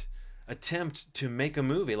half-hearted attempt to make a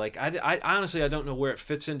movie. Like, I honestly, I don't know where it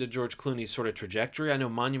fits into George Clooney's sort of trajectory. I know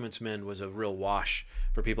Monuments Men was a real wash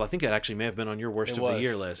for people. I think it actually may have been on your worst of the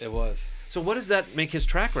year list. It was. So what does that make his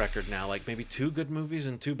track record now? Like maybe 2 good movies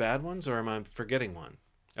and 2 bad ones? Or am I forgetting one?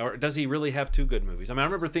 Or does he really have 2 good movies? I mean, I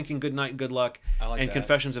remember thinking Good Night and Good Luck and that.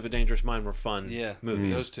 Confessions of a Dangerous Mind were fun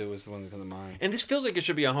movies. Those 2 was the ones that come to mind. And this feels like it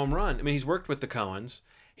should be a home run. I mean, he's worked with the Coens.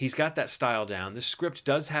 He's got that style down. This script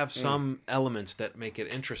does have some elements that make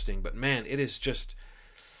it interesting, but man, it is just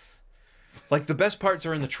like the best parts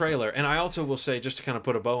are in the trailer. And I also will say, just to kind of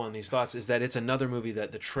put a bow on these thoughts, is that it's another movie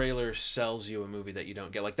that the trailer sells you a movie that you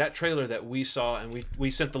don't get. Like that trailer that we saw, and we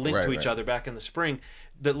sent the link to each other back in the spring,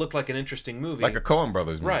 that looked like an interesting movie. Like a Coen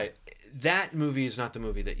Brothers movie. Right. That movie is not the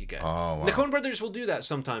movie that you get. Oh, wow. The Coen Brothers will do that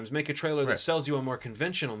sometimes, make a trailer that sells you a more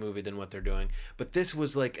conventional movie than what they're doing. But this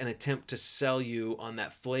was like an attempt to sell you on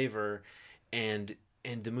that flavor, and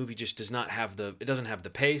the movie just does not have it doesn't have the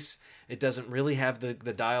pace. It doesn't really have the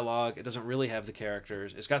dialogue. It doesn't really have the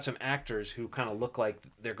characters. It's got some actors who kind of look like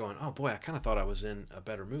they're going, oh boy, I kind of thought I was in a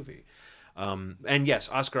better movie. And yes,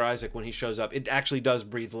 Oscar Isaac, when he shows up, it actually does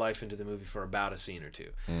breathe life into the movie for about a scene or 2.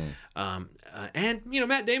 And, you know,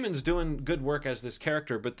 Matt Damon's doing good work as this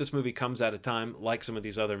character, but this movie comes at a time, like some of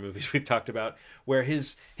these other movies we've talked about, where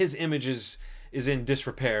his image is in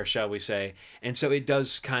disrepair, shall we say. And so it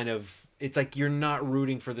does kind of, it's like you're not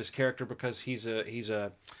rooting for this character because he's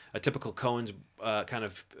a typical Coen's kind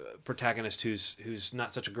of protagonist who's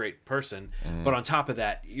not such a great person. But on top of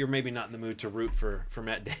that, you're maybe not in the mood to root for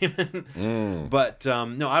Matt Damon. But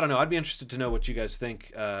no, I don't know. I'd be interested to know what you guys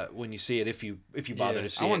think when you see it, if you bother to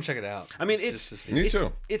see it. I want to check it out. I mean, Me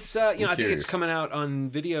too. It's you know, I think it's coming out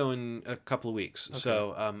on video in a couple of weeks. Okay.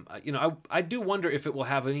 So you know, I do wonder if it will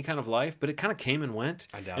have any kind of life, but it kind of came and went.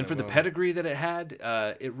 I doubt and for it the will. pedigree that it had,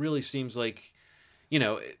 it really seems like, you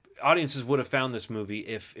know, audiences would have found this movie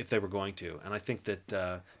if they were going to. And I think that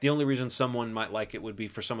the only reason someone might like it would be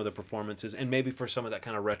for some of the performances and maybe for some of that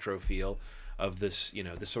kind of retro feel of this, you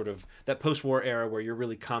know, this sort of that post-war era where you're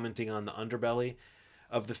really commenting on the underbelly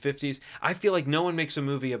of the 50s. I feel like no one makes a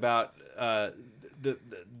movie about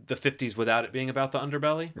the 50s without it being about the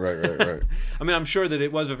underbelly. Right. I mean, I'm sure that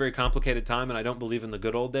it was a very complicated time, and I don't believe in the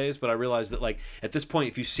good old days, but I realize that, like, at this point,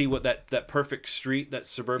 if you see what that perfect street, that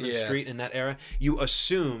suburban street in that era, you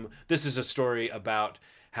assume this is a story about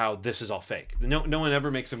how this is all fake. No one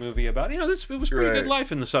ever makes a movie about, it was pretty good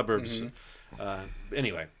life in the suburbs.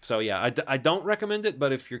 Anyway, so yeah, I don't recommend it,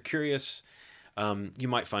 but if you're curious, you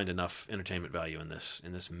might find enough entertainment value in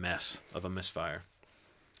this mess of a misfire.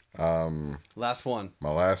 Last one.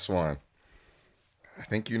 My last one. I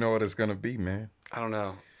think you know what it's gonna be, man. I don't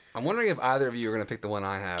know. I'm wondering if either of you are gonna pick the one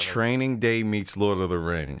I have. Training Day meets Lord of the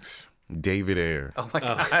Rings. David Ayer. Oh my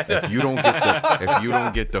god! If you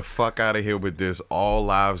don't get the fuck out of here with this All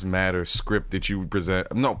Lives Matter script that you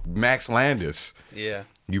present, no, Max Landis. Yeah.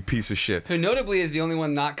 You piece of shit. Who notably is the only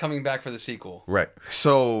one not coming back for the sequel. Right.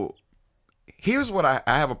 So here's what I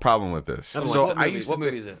have a problem with this. What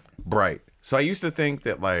movie is it? Bright. So I used to think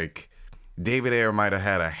that like David Ayer might have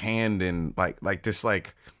had a hand in like this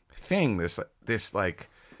like thing, this like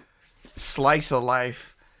slice of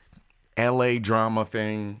life LA drama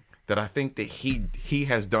thing that I think that he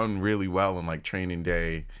has done really well in like Training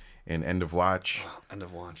Day and End of Watch. End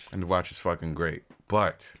of Watch. End of Watch is fucking great.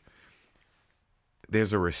 But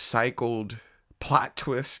there's a recycled plot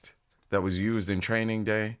twist that was used in Training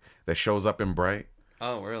Day that shows up in Bright.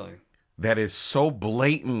 Oh, really? That is so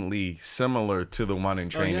blatantly similar to the one in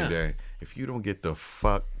Training Day. If you don't get the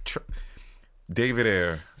fuck... David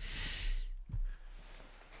Ayer.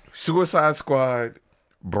 Suicide Squad,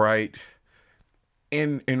 Bright,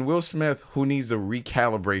 and Will Smith, who needs to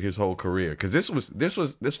recalibrate his whole career. Because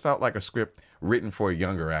this felt like a script written for a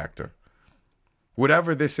younger actor.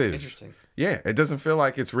 Whatever this is. Interesting. Yeah, it doesn't feel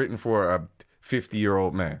like it's written for a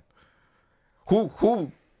 50-year-old man.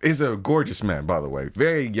 Who is a gorgeous man, by the way.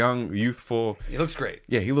 Very young, youthful. He looks great.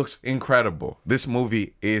 Yeah, he looks incredible. This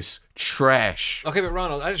movie is trash. Okay, but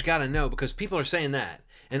Ronald, I just gotta know, because people are saying that,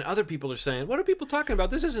 and other people are saying, "What are people talking about?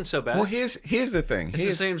 This isn't so bad." Well, here's the thing. It's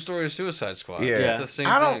the same story as Suicide Squad. Yeah, It's the same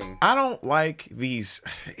thing. I don't like these.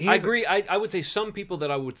 I agree. I would say some people that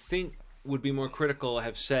I would think would be more critical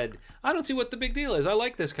have said, I don't see what the big deal is. I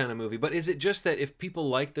like this kind of movie. But is it just that if people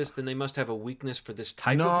like this, then they must have a weakness for this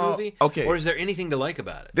type of movie? Okay. Or is there anything to like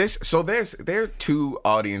about it? There are two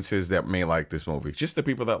audiences that may like this movie. Just the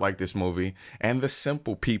people that like this movie and the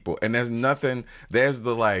simple people. And there's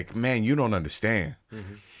the like, man, you don't understand.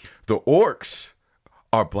 Mm-hmm. The orcs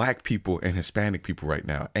are black people and Hispanic people right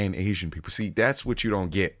now and Asian people. See, that's what you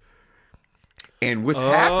don't get. And what's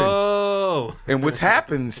happened,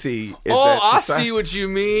 see, is that I see what you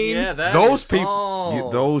mean. Yeah, those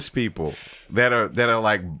people that are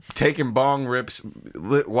like taking bong rips,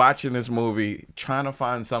 watching this movie, trying to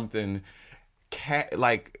find something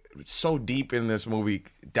like so deep in this movie,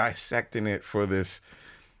 dissecting it for this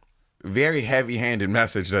very heavy-handed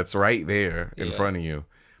message that's right there in front of you.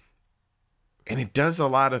 And it does a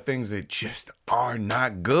lot of things that just are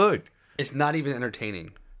not good. It's not even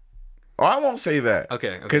entertaining. Oh, I won't say that.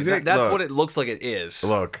 Okay. Because that's what it looks like it is.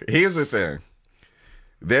 Look, here's the thing.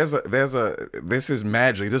 This is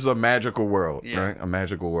magic. This is a magical world, right? A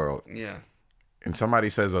magical world. Yeah. And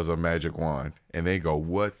somebody says there's a magic wand, and they go,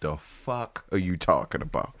 "What the fuck are you talking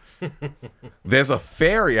about?" There's a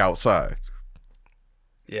fairy outside.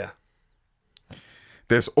 Yeah.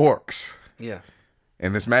 There's orcs. Yeah.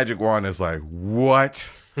 And this magic wand is like, what?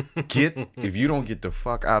 If you don't get the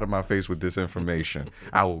fuck out of my face with this information,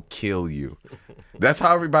 I will kill you. That's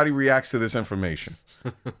how everybody reacts to this information.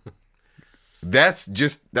 That's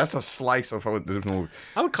a slice of this movie.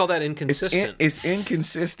 I would call that inconsistent. It's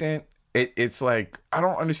inconsistent. It's like, I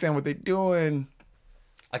don't understand what they're doing.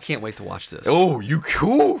 I can't wait to watch this. Oh, you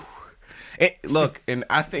cool. Look, and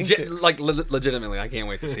I think legitimately, I can't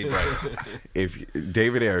wait to see Bright. If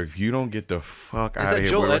David Ayer, if you don't get the fuck out of here, is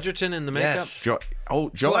that Joel Edgerton in the makeup? Yes.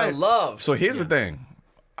 Joel, I love. So here's the thing,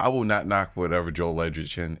 I will not knock whatever Joel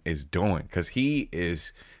Edgerton is doing, because he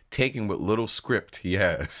is taking what little script he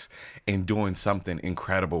has and doing something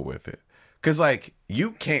incredible with it. Because like,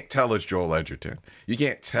 you can't tell it's Joel Edgerton. You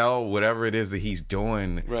can't tell whatever it is that he's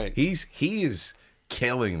doing. Right. He is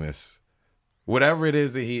killing this. Whatever it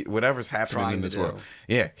is whatever's happening in this world.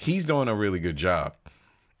 Yeah, he's doing a really good job.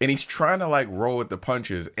 And he's trying to like roll with the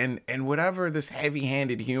punches. And whatever this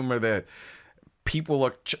heavy-handed humor that people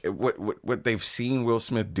are what they've seen Will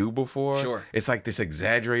Smith do before. Sure. It's like this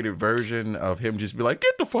exaggerated version of him just be like,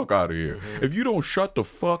 "Get the fuck out of here. Mm-hmm. If you don't shut the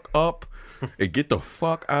fuck up and get the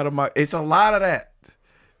fuck out of my..." It's a lot of that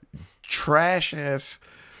trash ass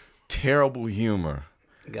terrible humor.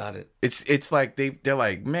 Got it. It's like they're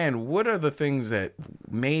like, man, what are the things that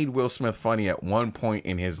made Will Smith funny at one point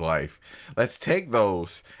in his life? Let's take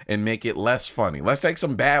those and make it less funny. Let's take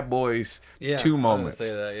some Bad Boys 2 moments,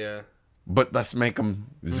 Say that, yeah. but let's make them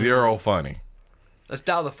zero funny. Let's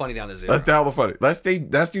dial the funny down to 0. Let's dial the funny. Let's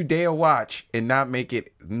do Day of Watch and not make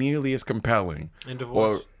it nearly as compelling. End of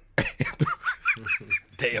Watch.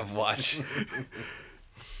 Day of Watch.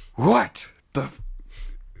 What the?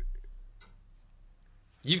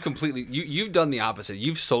 You've done the opposite.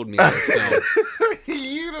 You've sold me on this film.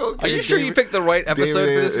 You don't. Are you sure you picked the right episode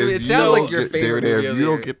for this movie? It sounds like your favorite movie of the You year.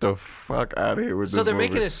 don't get the fuck out of here with this. So they're movie.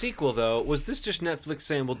 making a sequel, though. Was this just Netflix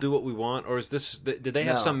saying we'll do what we want, or is this? Did they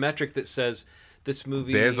have No. some metric that says this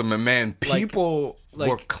movie? There's a man. People were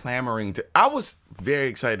like- clamoring to. I was very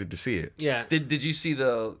excited to see it. Yeah. Did you see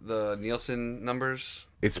the Nielsen numbers?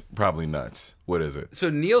 It's probably nuts. What is it?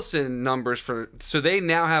 So Nielsen numbers so they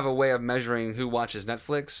now have a way of measuring who watches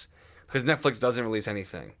Netflix, because Netflix doesn't release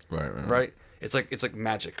anything, Right. It's like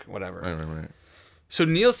magic, whatever. Right. So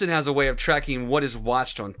Nielsen has a way of tracking what is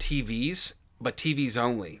watched on TVs, but TVs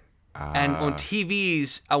only. And on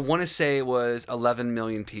TVs, I want to say it was 11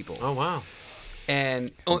 million people. Oh wow.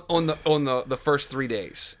 And on the first 3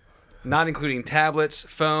 days, not including tablets,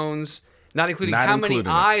 phones, not including how many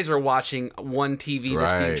eyes are watching one TV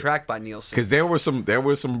that's being tracked by Nielsen. Because there were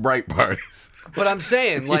some bright parties. But I'm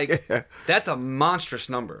saying, that's a monstrous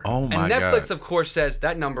number. Oh, my And Netflix, God. of course, says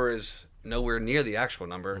that number is nowhere near the actual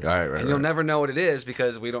number. Right, and you'll never know what it is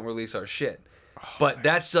because we don't release our shit. But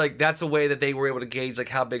that's a way that they were able to gauge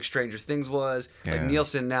how big Stranger Things was. Yeah. Like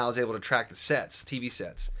Nielsen now is able to track the sets, TV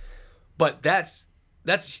sets. But that's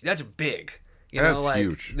big. That's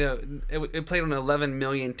huge. It played on 11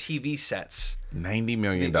 million TV sets. $90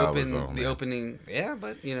 million. The opening, yeah.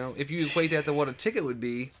 But if you equate that to what a ticket would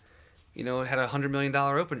be, it had a $100 million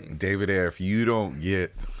opening. David Ayer, if you don't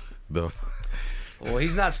get the. Well,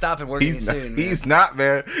 he's not stopping working soon. He's not,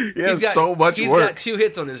 man. He has so much He's work. got 2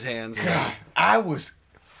 hits on his hands. God, I was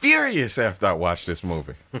furious after I watched this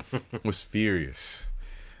movie. Was furious.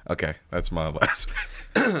 Okay, that's my last.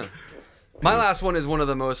 My last one is one of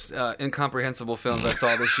the most incomprehensible films I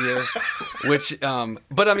saw this year. Which,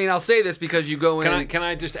 but I mean, I'll say this because you go in. Can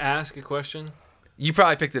I just ask a question? You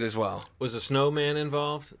probably picked it as well. Was a snowman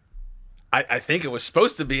involved? I think it was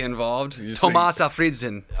supposed to be involved. Thomas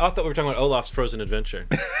Alfredson. I thought we were talking about Olaf's Frozen Adventure.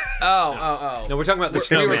 Oh. No, we're talking about the We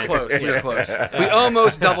snowman. were close. We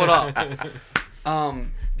almost doubled up.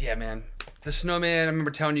 Yeah, man. The Snowman, I remember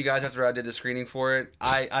telling you guys after I did the screening for it,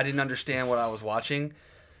 I didn't understand what I was watching.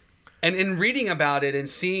 And in reading about it and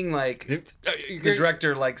seeing the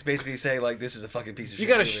director basically say this is a fucking piece of shit.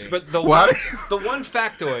 You gotta, movie. but the one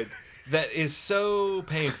factoid that is so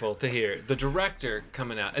painful to hear, the director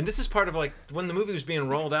coming out, and this is part of when the movie was being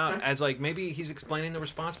rolled out as maybe he's explaining the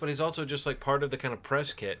response, but he's also just part of the kind of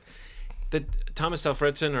press kit that Thomas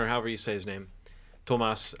Alfredson, or however you say his name,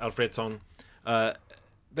 Thomas Alfredson,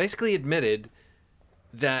 basically admitted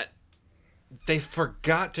that they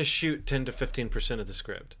forgot to shoot 10 to 15% of the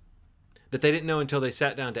script. That they didn't know until they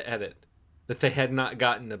sat down to edit that they had not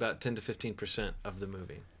gotten about 10 to 15% of the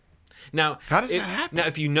movie. Now, how does that happen? Now,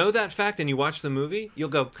 if you know that fact and you watch the movie, you'll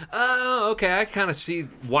go, oh, okay, I kind of see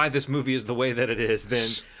why this movie is the way that it is then.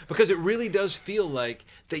 Because it really does feel like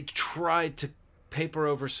they tried to paper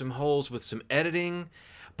over some holes with some editing.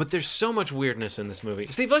 But there's so much weirdness in this movie.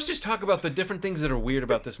 Steve, let's just talk about the different things that are weird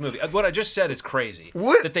about this movie. What I just said is crazy.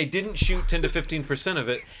 What? That they didn't shoot 10 to 15% of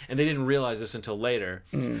it, and they didn't realize this until later.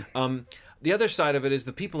 The other side of it is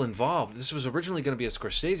the people involved. This was originally going to be a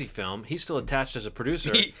Scorsese film. He's still attached as a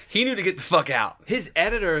producer. He knew to get the fuck out. His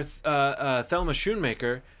editor, Thelma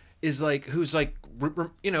Schoonmaker, is who's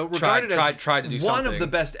regarded as tried to do one something. of the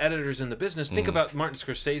best editors in the business. Think about Martin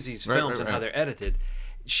Scorsese's films and how they're edited.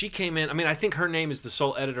 She came in. I mean, I think her name is the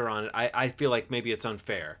sole editor on it. I feel like maybe it's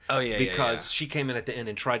unfair. Oh yeah, because she came in at the end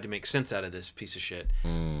and tried to make sense out of this piece of shit.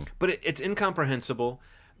 But it's incomprehensible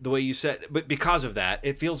the way you said. But because of that,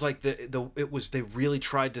 it feels like they really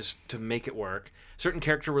tried to make it work. Certain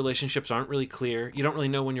character relationships aren't really clear. You don't really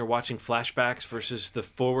know when you're watching flashbacks versus the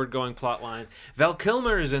forward-going plot line. Val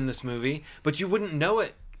Kilmer is in this movie, but you wouldn't know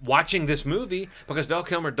it watching this movie because Val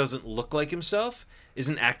Kilmer doesn't look like himself,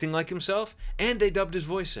 isn't acting like himself, and they dubbed his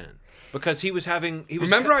voice in because he was having.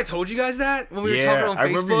 Remember, I told you guys that when we were talking on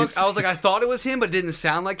Facebook. I was like, I thought it was him, but it didn't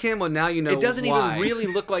sound like him. Well, now you know. It doesn't why. even really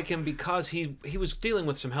look like him because he was dealing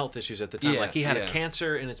with some health issues at the time. He had a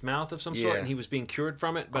cancer in his mouth of some sort, and he was being cured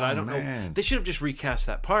from it. But I don't know. They should have just recast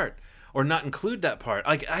that part or not include that part.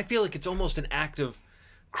 I feel like it's almost an act of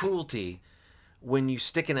cruelty when you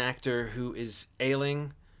stick an actor who is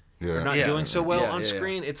ailing Yeah. not Yeah. doing so well Yeah, on yeah, yeah.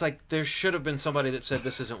 screen. It's like there should have been somebody that said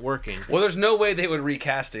this isn't working. Well, there's no way they would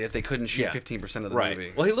recast it if they couldn't shoot Yeah. 15% of the Right.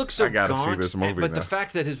 movie. Well, he looks so I gotta see gaunt, this movie but the now.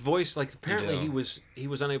 fact that his voice, like apparently do. he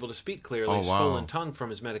was unable to speak clearly, Oh, wow. swollen tongue from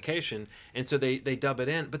his medication, and so they dub it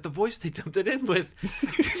in. But the voice they dubbed it in with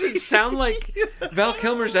doesn't sound like Val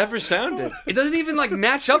Kilmer's ever sounded. It doesn't even like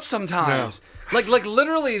match up sometimes. Like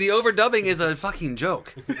literally the overdubbing is a fucking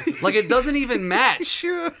joke. Like it doesn't even match.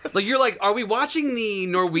 Like you're like, are we watching the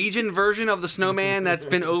Norwegian version of the Snowman that's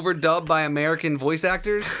been overdubbed by American voice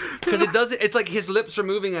actors? Because it doesn't. It's like his lips are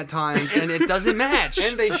moving at times and it doesn't match.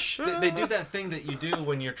 And they do that thing that you do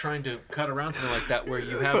when you're trying to cut around something like that, where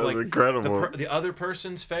you have Sounds like incredible. the other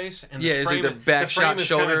person's face, and Yeah, the it's frame, like the back the frame shot is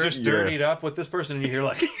shoulder. kind of just Yeah. dirtied up with this person, and you hear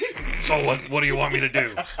like, "So what do you want me to do?"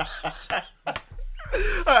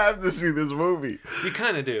 I have to see this movie. You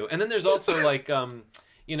kind of do. And then there's also like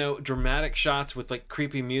dramatic shots with like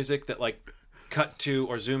creepy music that like cut to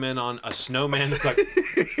or zoom in on a snowman. It's like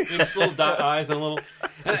just little dot eyes and a little.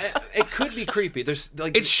 And it could be creepy. There's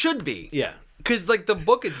like It should be. yeah. Because like the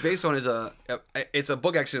book it's based on is it's a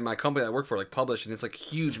book actually in my company that I work for like published and it's like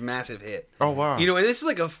huge massive hit. Oh, wow. You know, and this is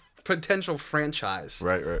like a potential franchise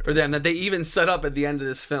Right. for them that they even set up at the end of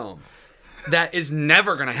this film. That is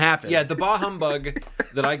never gonna happen. Yeah, the bah humbug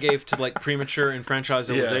that I gave to like premature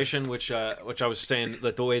enfranchisation, which I was saying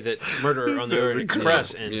that the way that Murder on the Orient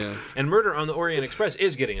Express ends, Yeah. and Murder on the Orient Express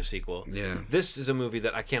is getting a sequel. Yeah. This is a movie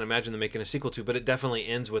that I can't imagine them making a sequel to, but it definitely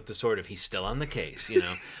ends with the sort of he's still on the case, you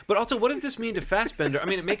know. But also, what does this mean to Fassbender? I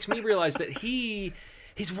mean, it makes me realize that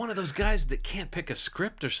he's one of those guys that can't pick a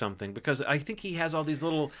script or something, because I think he has all these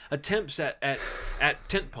little attempts at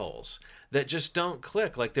tent poles that just don't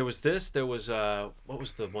click. Like there was what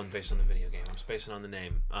was the one based on the video game? I'm spacing on the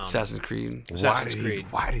name. Assassin's Creed. Assassin's Creed.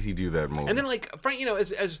 Why did he do that movie? And then like Frank, you know,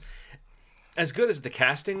 as good as the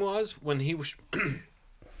casting was when he was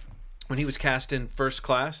when he was cast in First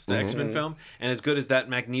Class, the X-Men film, and as good as that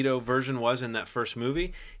Magneto version was in that first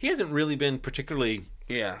movie, he hasn't really been particularly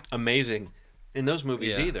amazing in those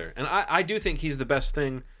movies Yeah. either. And I do think he's the best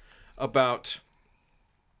thing about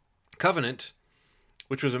Covenant,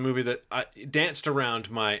 which was a movie that I danced around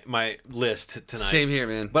my list tonight. Same here,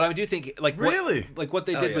 man. But I do think like Really? what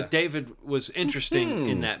they did yeah. with David was interesting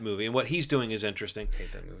in that movie, and what he's doing is interesting. I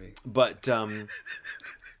hate that movie. But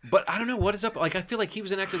I don't know what is up. Like I feel like he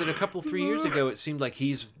was an actor that 3 years ago it seemed like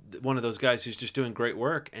he's one of those guys who's just doing great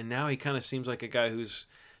work, and now he kind of seems like a guy who's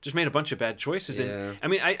just made a bunch of bad choices. Yeah. And I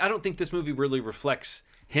mean, I don't think this movie really reflects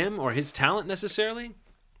him or his talent necessarily.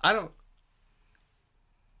 I don't.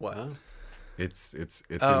 What? Oh. It's in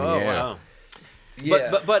the oh, air. Wow.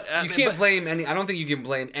 Yeah, but you can't blame any. I don't think you can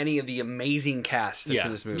blame any of the amazing cast that's Yeah,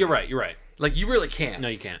 in this movie. you're right. Like you really can't. No,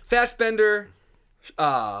 you can't. Fassbender,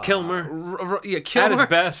 Kilmer at Kilmer, his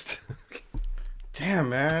best. Damn,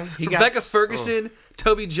 man. He Rebecca Ferguson,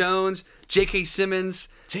 Toby Jones, J.K. Simmons,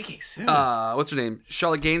 J.K. Simmons. what's her name?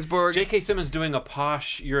 Charlotte Gainsbourg. J.K. Simmons doing a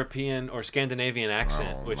posh European or Scandinavian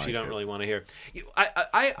accent, Oh, which like you don't it. really want to hear.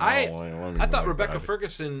 I thought Rebecca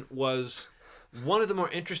Ferguson was one of the more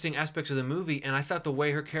interesting aspects of the movie, and I thought the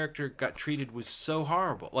way her character got treated was so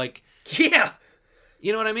horrible. Like, Yeah,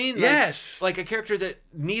 you know what I mean? Yes. Like a character that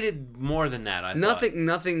needed more than that. I thought.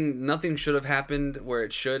 nothing should have happened where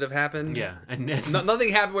it should have happened. Yeah, and Nothing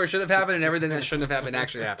happened where it should have happened, and everything that shouldn't have happened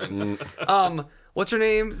actually happened. What's her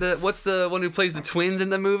name? What's the one who plays the twins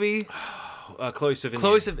in the movie? Chloe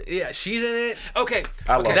Sevigny. Yeah, she's in it. Okay,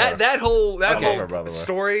 I love her. That whole love her, by the way.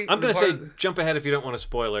 story. I'm gonna say jump ahead if you don't want to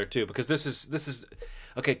spoil her too, because this is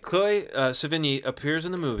okay. Chloe Sevigny appears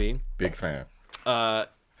in the movie, Big fan.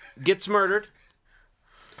 gets murdered,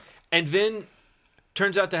 and then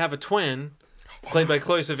turns out to have a twin played by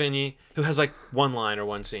Chloe Sevigny, who has like one line or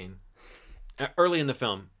one scene early in the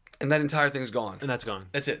film, and that entire thing's gone. and that's gone.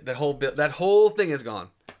 That's it. That whole thing is gone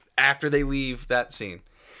after they leave that scene.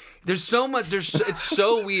 There's so much. It's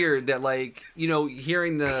so weird that like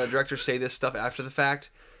hearing the director say this stuff after the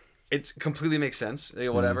fact, it completely makes sense.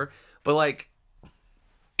 Whatever. But like,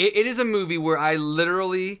 it is a movie where I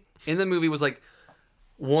literally in the movie was like,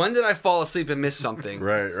 one, did I fall asleep and miss something?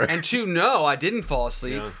 Right. And two, no, I didn't fall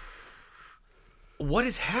asleep. Yeah. What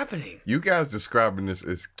is happening? You guys describing this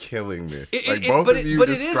is killing me. It- Both but of it- you but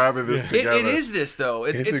it is- describing this together. It is this though.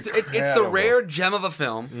 It's It's the incredible. rare gem of a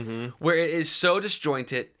film where it is so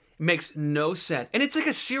disjointed, makes no sense, and it's like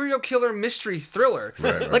a serial killer mystery thriller.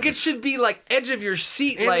 Right. Like it should be like edge of your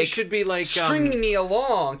seat, And like it should be like stringing me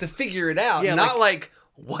along to figure it out, Yeah, not like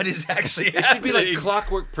what is actually It should be like happening.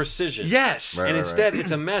 clockwork precision. Yes. Right. And instead,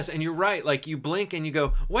 it's a mess. And you're right. Like you blink and you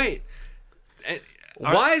go, wait. And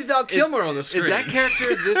Why is Val Kilmer on the screen? Is that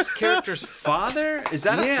character this character's father? Is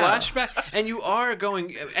that a flashback? And you are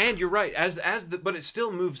going, and you're right, but it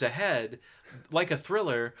still moves ahead like a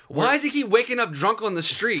thriller. Why does he keep waking up drunk on the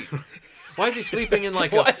street? Why is he sleeping in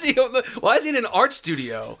like why is he in an art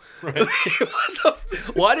studio? Right.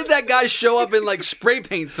 Why did that guy show up and like spray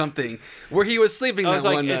paint something where he was sleeping that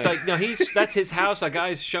one night? It's like, no, that's his house. A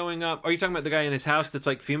guy's showing up. Are you talking about the guy in his house that's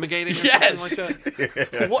like fumigating or Yes. something like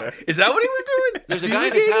that? What? Is that what he was doing? There's a guy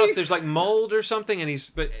in his house, there's like mold or something, and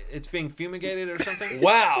it's being fumigated or something.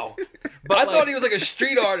 Wow. But I like- thought he was like a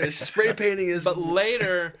street artist spray painting his... But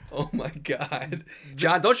later... Oh my God.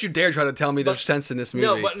 John, don't you dare try to tell me there's sense in this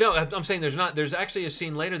movie. No, I'm saying there's not. There's actually a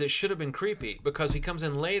scene later that should have been creepy because he comes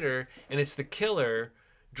in later and it's the killer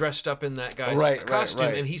dressed up in that guy's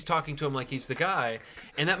costume and he's talking to him like he's the guy.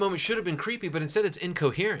 And that moment should have been creepy, but instead it's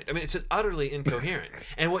incoherent. I mean, it's utterly incoherent.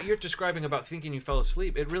 And what you're describing about thinking you fell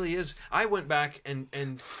asleep, it really is. I went back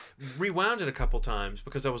and rewound it a couple times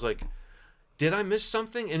because I was like, did I miss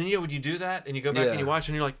something? And then when you do that and you go back and you watch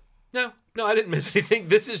and you're like, no, I didn't miss anything.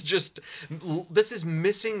 This is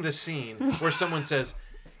missing the scene where someone says,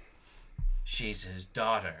 she's his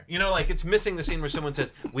daughter. Like it's missing the scene where someone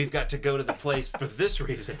says, we've got to go to the place for this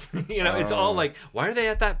reason. It's all like, why are they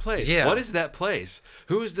at that place? Yeah. What is that place?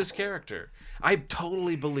 Who is this character? I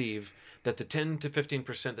totally believe that the 10 to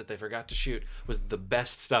 15% that they forgot to shoot was the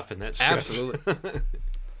best stuff in that script. Absolutely.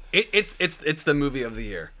 It's the movie of the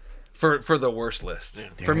year for the worst list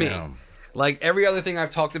for me. Like every other thing I've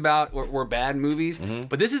talked about were bad movies,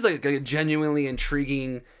 but this is like a genuinely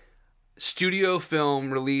intriguing studio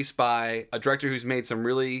film released by a director who's made some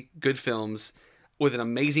really good films with an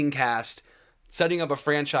amazing cast, setting up a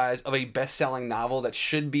franchise of a best-selling novel that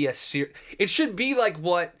should be it should be like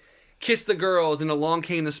what Kiss the Girls and Along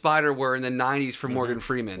Came the Spider were in the 90s for Morgan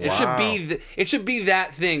Freeman. It should be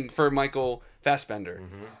that thing for Michael Fassbender.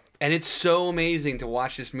 And it's so amazing to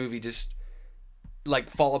watch this movie just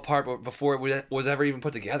like fall apart before it was ever even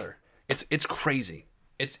put together. It's crazy.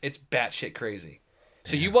 It's batshit crazy.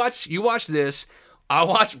 So you watch this. I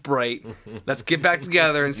watch Bright. Let's get back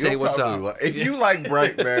together and say what's up. If you like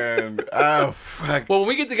Bright, man, oh fuck. Well, when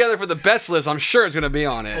we get together for the best list, I'm sure it's gonna be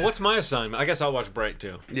on it. Well, what's my assignment? I guess I'll watch Bright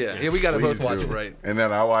too. Yeah, we gotta both Please watch do. Bright. And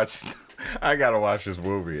then I gotta watch this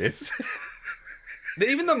movie. It's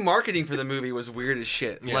Even the marketing for the movie was weird as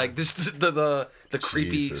shit. Yeah. Like this, the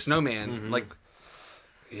creepy Jesus. snowman. Like,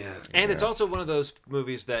 yeah. And it's also one of those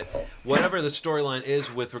movies that whatever the storyline is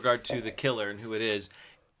with regard to the killer and who it is,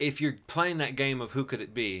 if you're playing that game of who could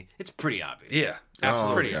it be, it's pretty obvious. Yeah,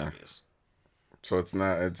 absolutely pretty okay. obvious. so it's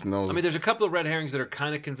no. I mean, there's a couple of red herrings that are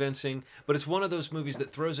kind of convincing, but it's one of those movies that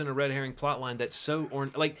throws in a red herring plotline that's so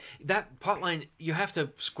like that plotline. You have to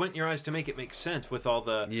squint your eyes to make it make sense with all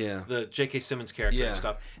the J.K. Simmons character and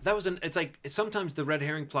stuff. It's like sometimes the red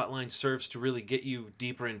herring plotline serves to really get you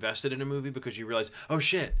deeper invested in a movie because you realize, oh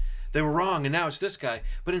shit, they were wrong and now it's this guy.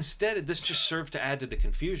 But instead, this just served to add to the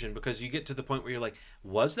confusion because you get to the point where you're like,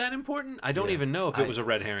 was that important? I don't even know if it was a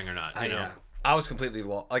red herring or not. I was completely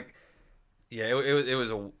like. Yeah, it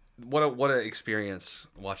was what a experience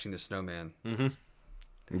watching the snowman.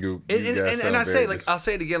 Mm-hmm. And I say I'll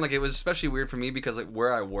say it again, like it was especially weird for me because like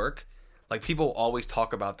where I work, like people always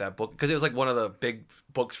talk about that book because it was like one of the big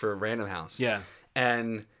books for Random House. Yeah,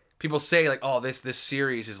 and people say like, oh, this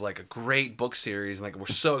series is like a great book series, and like we're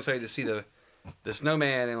so excited to see the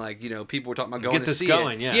snowman, and like people were talking about going get to this see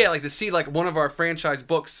going, it. yeah, like to see like one of our franchise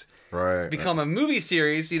books. Right. Become a movie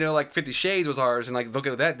series, like 50 Shades was ours, and like look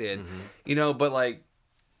at what that did, but like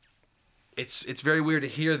it's very weird to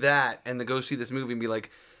hear that and to go see this movie and be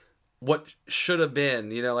like, what should have been,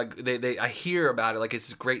 like they I hear about it like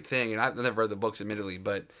it's a great thing, and I've never read the books admittedly,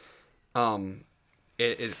 but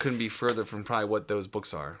it couldn't be further from probably what those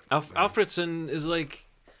books are. Alfredson is like,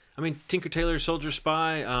 I mean, Tinker Tailor Soldier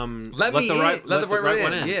Spy. Let the right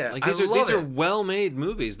one in. Yeah, like these are well-made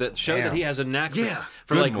movies that show that he has a knack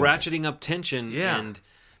for like movie. Ratcheting up tension and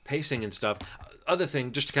pacing and stuff. Other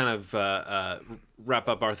thing, just to kind of wrap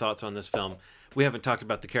up our thoughts on this film, we haven't talked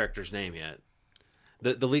about the character's name yet.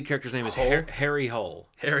 The lead character's name is Harry Hole.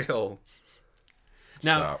 Harry Hole.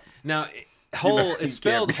 Now, Hole. It's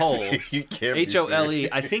spelled Hole. Hole.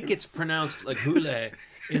 I think it's pronounced like Hule.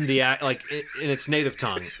 In the in its native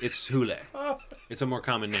tongue, it's Hule. It's a more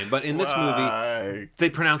common name, but in this movie, they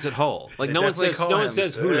pronounce it Hole. Like no one says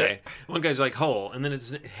Hule. One guy's like Hole, and then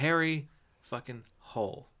it's Harry fucking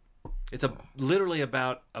Hole. It's literally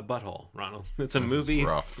about a butthole, Ronald. It's a movie.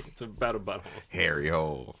 It's about a butthole. Harry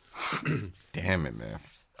Hole. Damn it, man.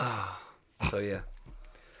 So yeah.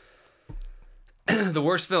 the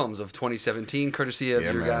worst films of 2017, courtesy of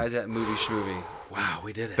your guys at Movie Schmovie. Wow,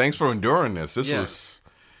 we did it. Thanks for enduring this. This was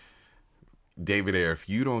David Ayer. If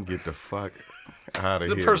you don't get the fuck out of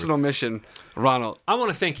here, It's a personal mission, Ronald. I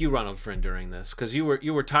want to thank you, Ronald, for enduring this because you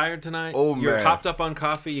were tired tonight. Oh, You're man. hopped up on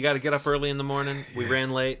coffee. You got to get up early in the morning. We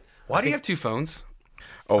ran late. Why do you have two phones?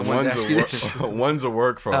 Oh, wanted to ask you this. one's a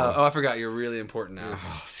work phone. I forgot. You're really important now.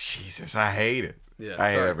 Oh, Jesus, I hate it. Yeah, I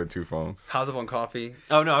hate sorry. having two phones. Hopped up on coffee.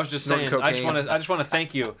 Oh no, I was just Snorting saying. I cocaine. just want to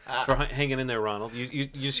thank you for hanging in there, Ronald.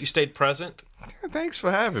 You stayed present. Thanks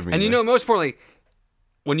for having me. And you man. know, most importantly,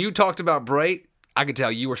 when you talked about Bright, I could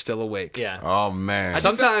tell you were still awake. Yeah. Oh man.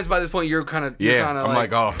 Sometimes by this point, you're kind of I'm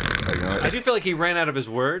like, oh. I do feel like he ran out of his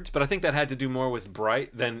words, but I think that had to do more with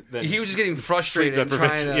Bright than he was just getting frustrated Sleep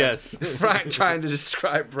trying deprivation, to yes. trying to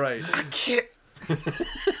describe Bright. I can't.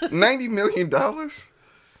 $90 million?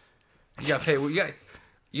 You got to pay.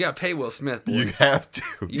 You got to pay Will Smith. Boy. You have to.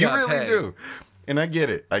 You gotta really pay. do. And I get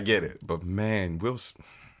it. But man,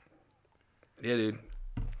 Yeah, dude.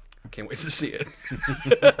 Can't wait to see it.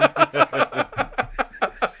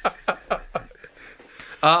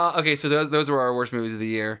 Okay, so those were our worst movies of the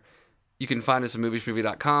year. You can find us at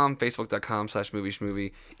movieschmovie.com,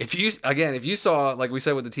 facebook.com/movieschmovie. If you saw, like we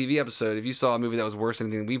said with the TV episode, if you saw a movie that was worse than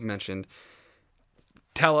anything we've mentioned,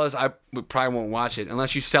 tell us. I probably won't watch it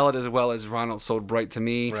unless you sell it as well as Ronald sold Bright to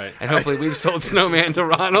me. Right. And hopefully we've sold Snowman to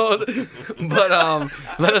Ronald. But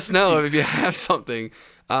let us know if you have something.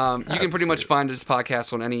 You can pretty much find this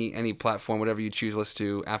podcast on any platform, whatever you choose. Listen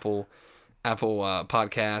to Apple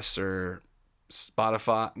Podcasts or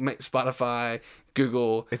Spotify,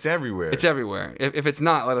 Google. it's everywhere. It's everywhere. If it's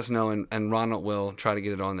not, let us know, and Ronald will try to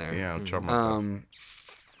get it on there. Yeah, I'll try my best.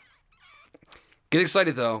 Get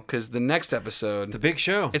excited though, because the next episode, the big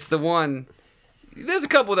show. it's the one. There's a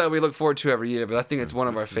couple that we look forward to every year, but I think it's one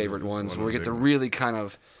of our favorite ones where we get to really kind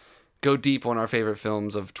of go deep on our favorite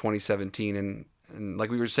films of 2017. And like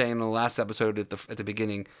we were saying in the last episode at the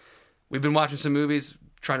beginning, we've been watching some movies,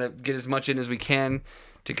 trying to get as much in as we can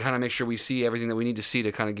to kind of make sure we see everything that we need to see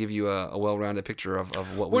to kind of give you a well-rounded picture of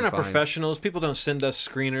what We're we not find. professionals. People don't send us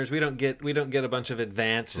screeners. We don't get a bunch of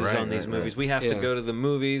advances on these movies. We have to go to the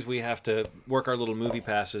movies. We have to work our little movie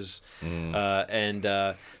passes.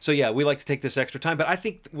 So yeah, we like to take this extra time. But I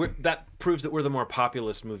think that proves that we're the more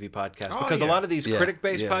populist movie podcast because a lot of these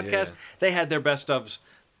critic-based podcasts they had their best ofs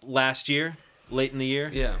last year. Late in the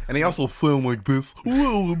year. Yeah. And they also sound like this.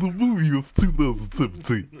 Well, the movie of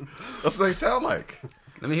 2017. That's what they sound like.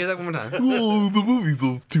 Let me hear that one more time. Oh, the movies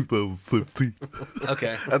of 2017.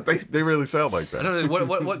 Okay. They really sound like I that. don't know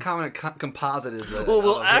what common composite is that?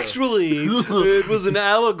 Well, actually, it was an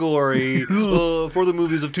allegory for the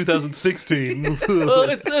movies of 2016.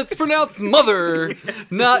 it's pronounced mother,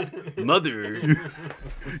 not mother.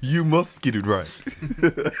 You must get it right.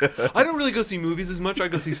 I don't really go see movies as much. I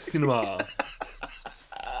go see cinema.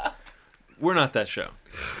 We're not that show.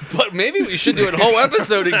 But maybe we should do a whole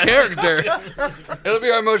episode in character. It'll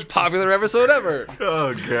be our most popular episode ever.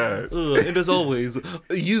 Oh, God. And as always,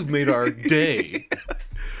 you've made our day.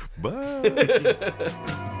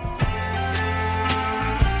 Bye.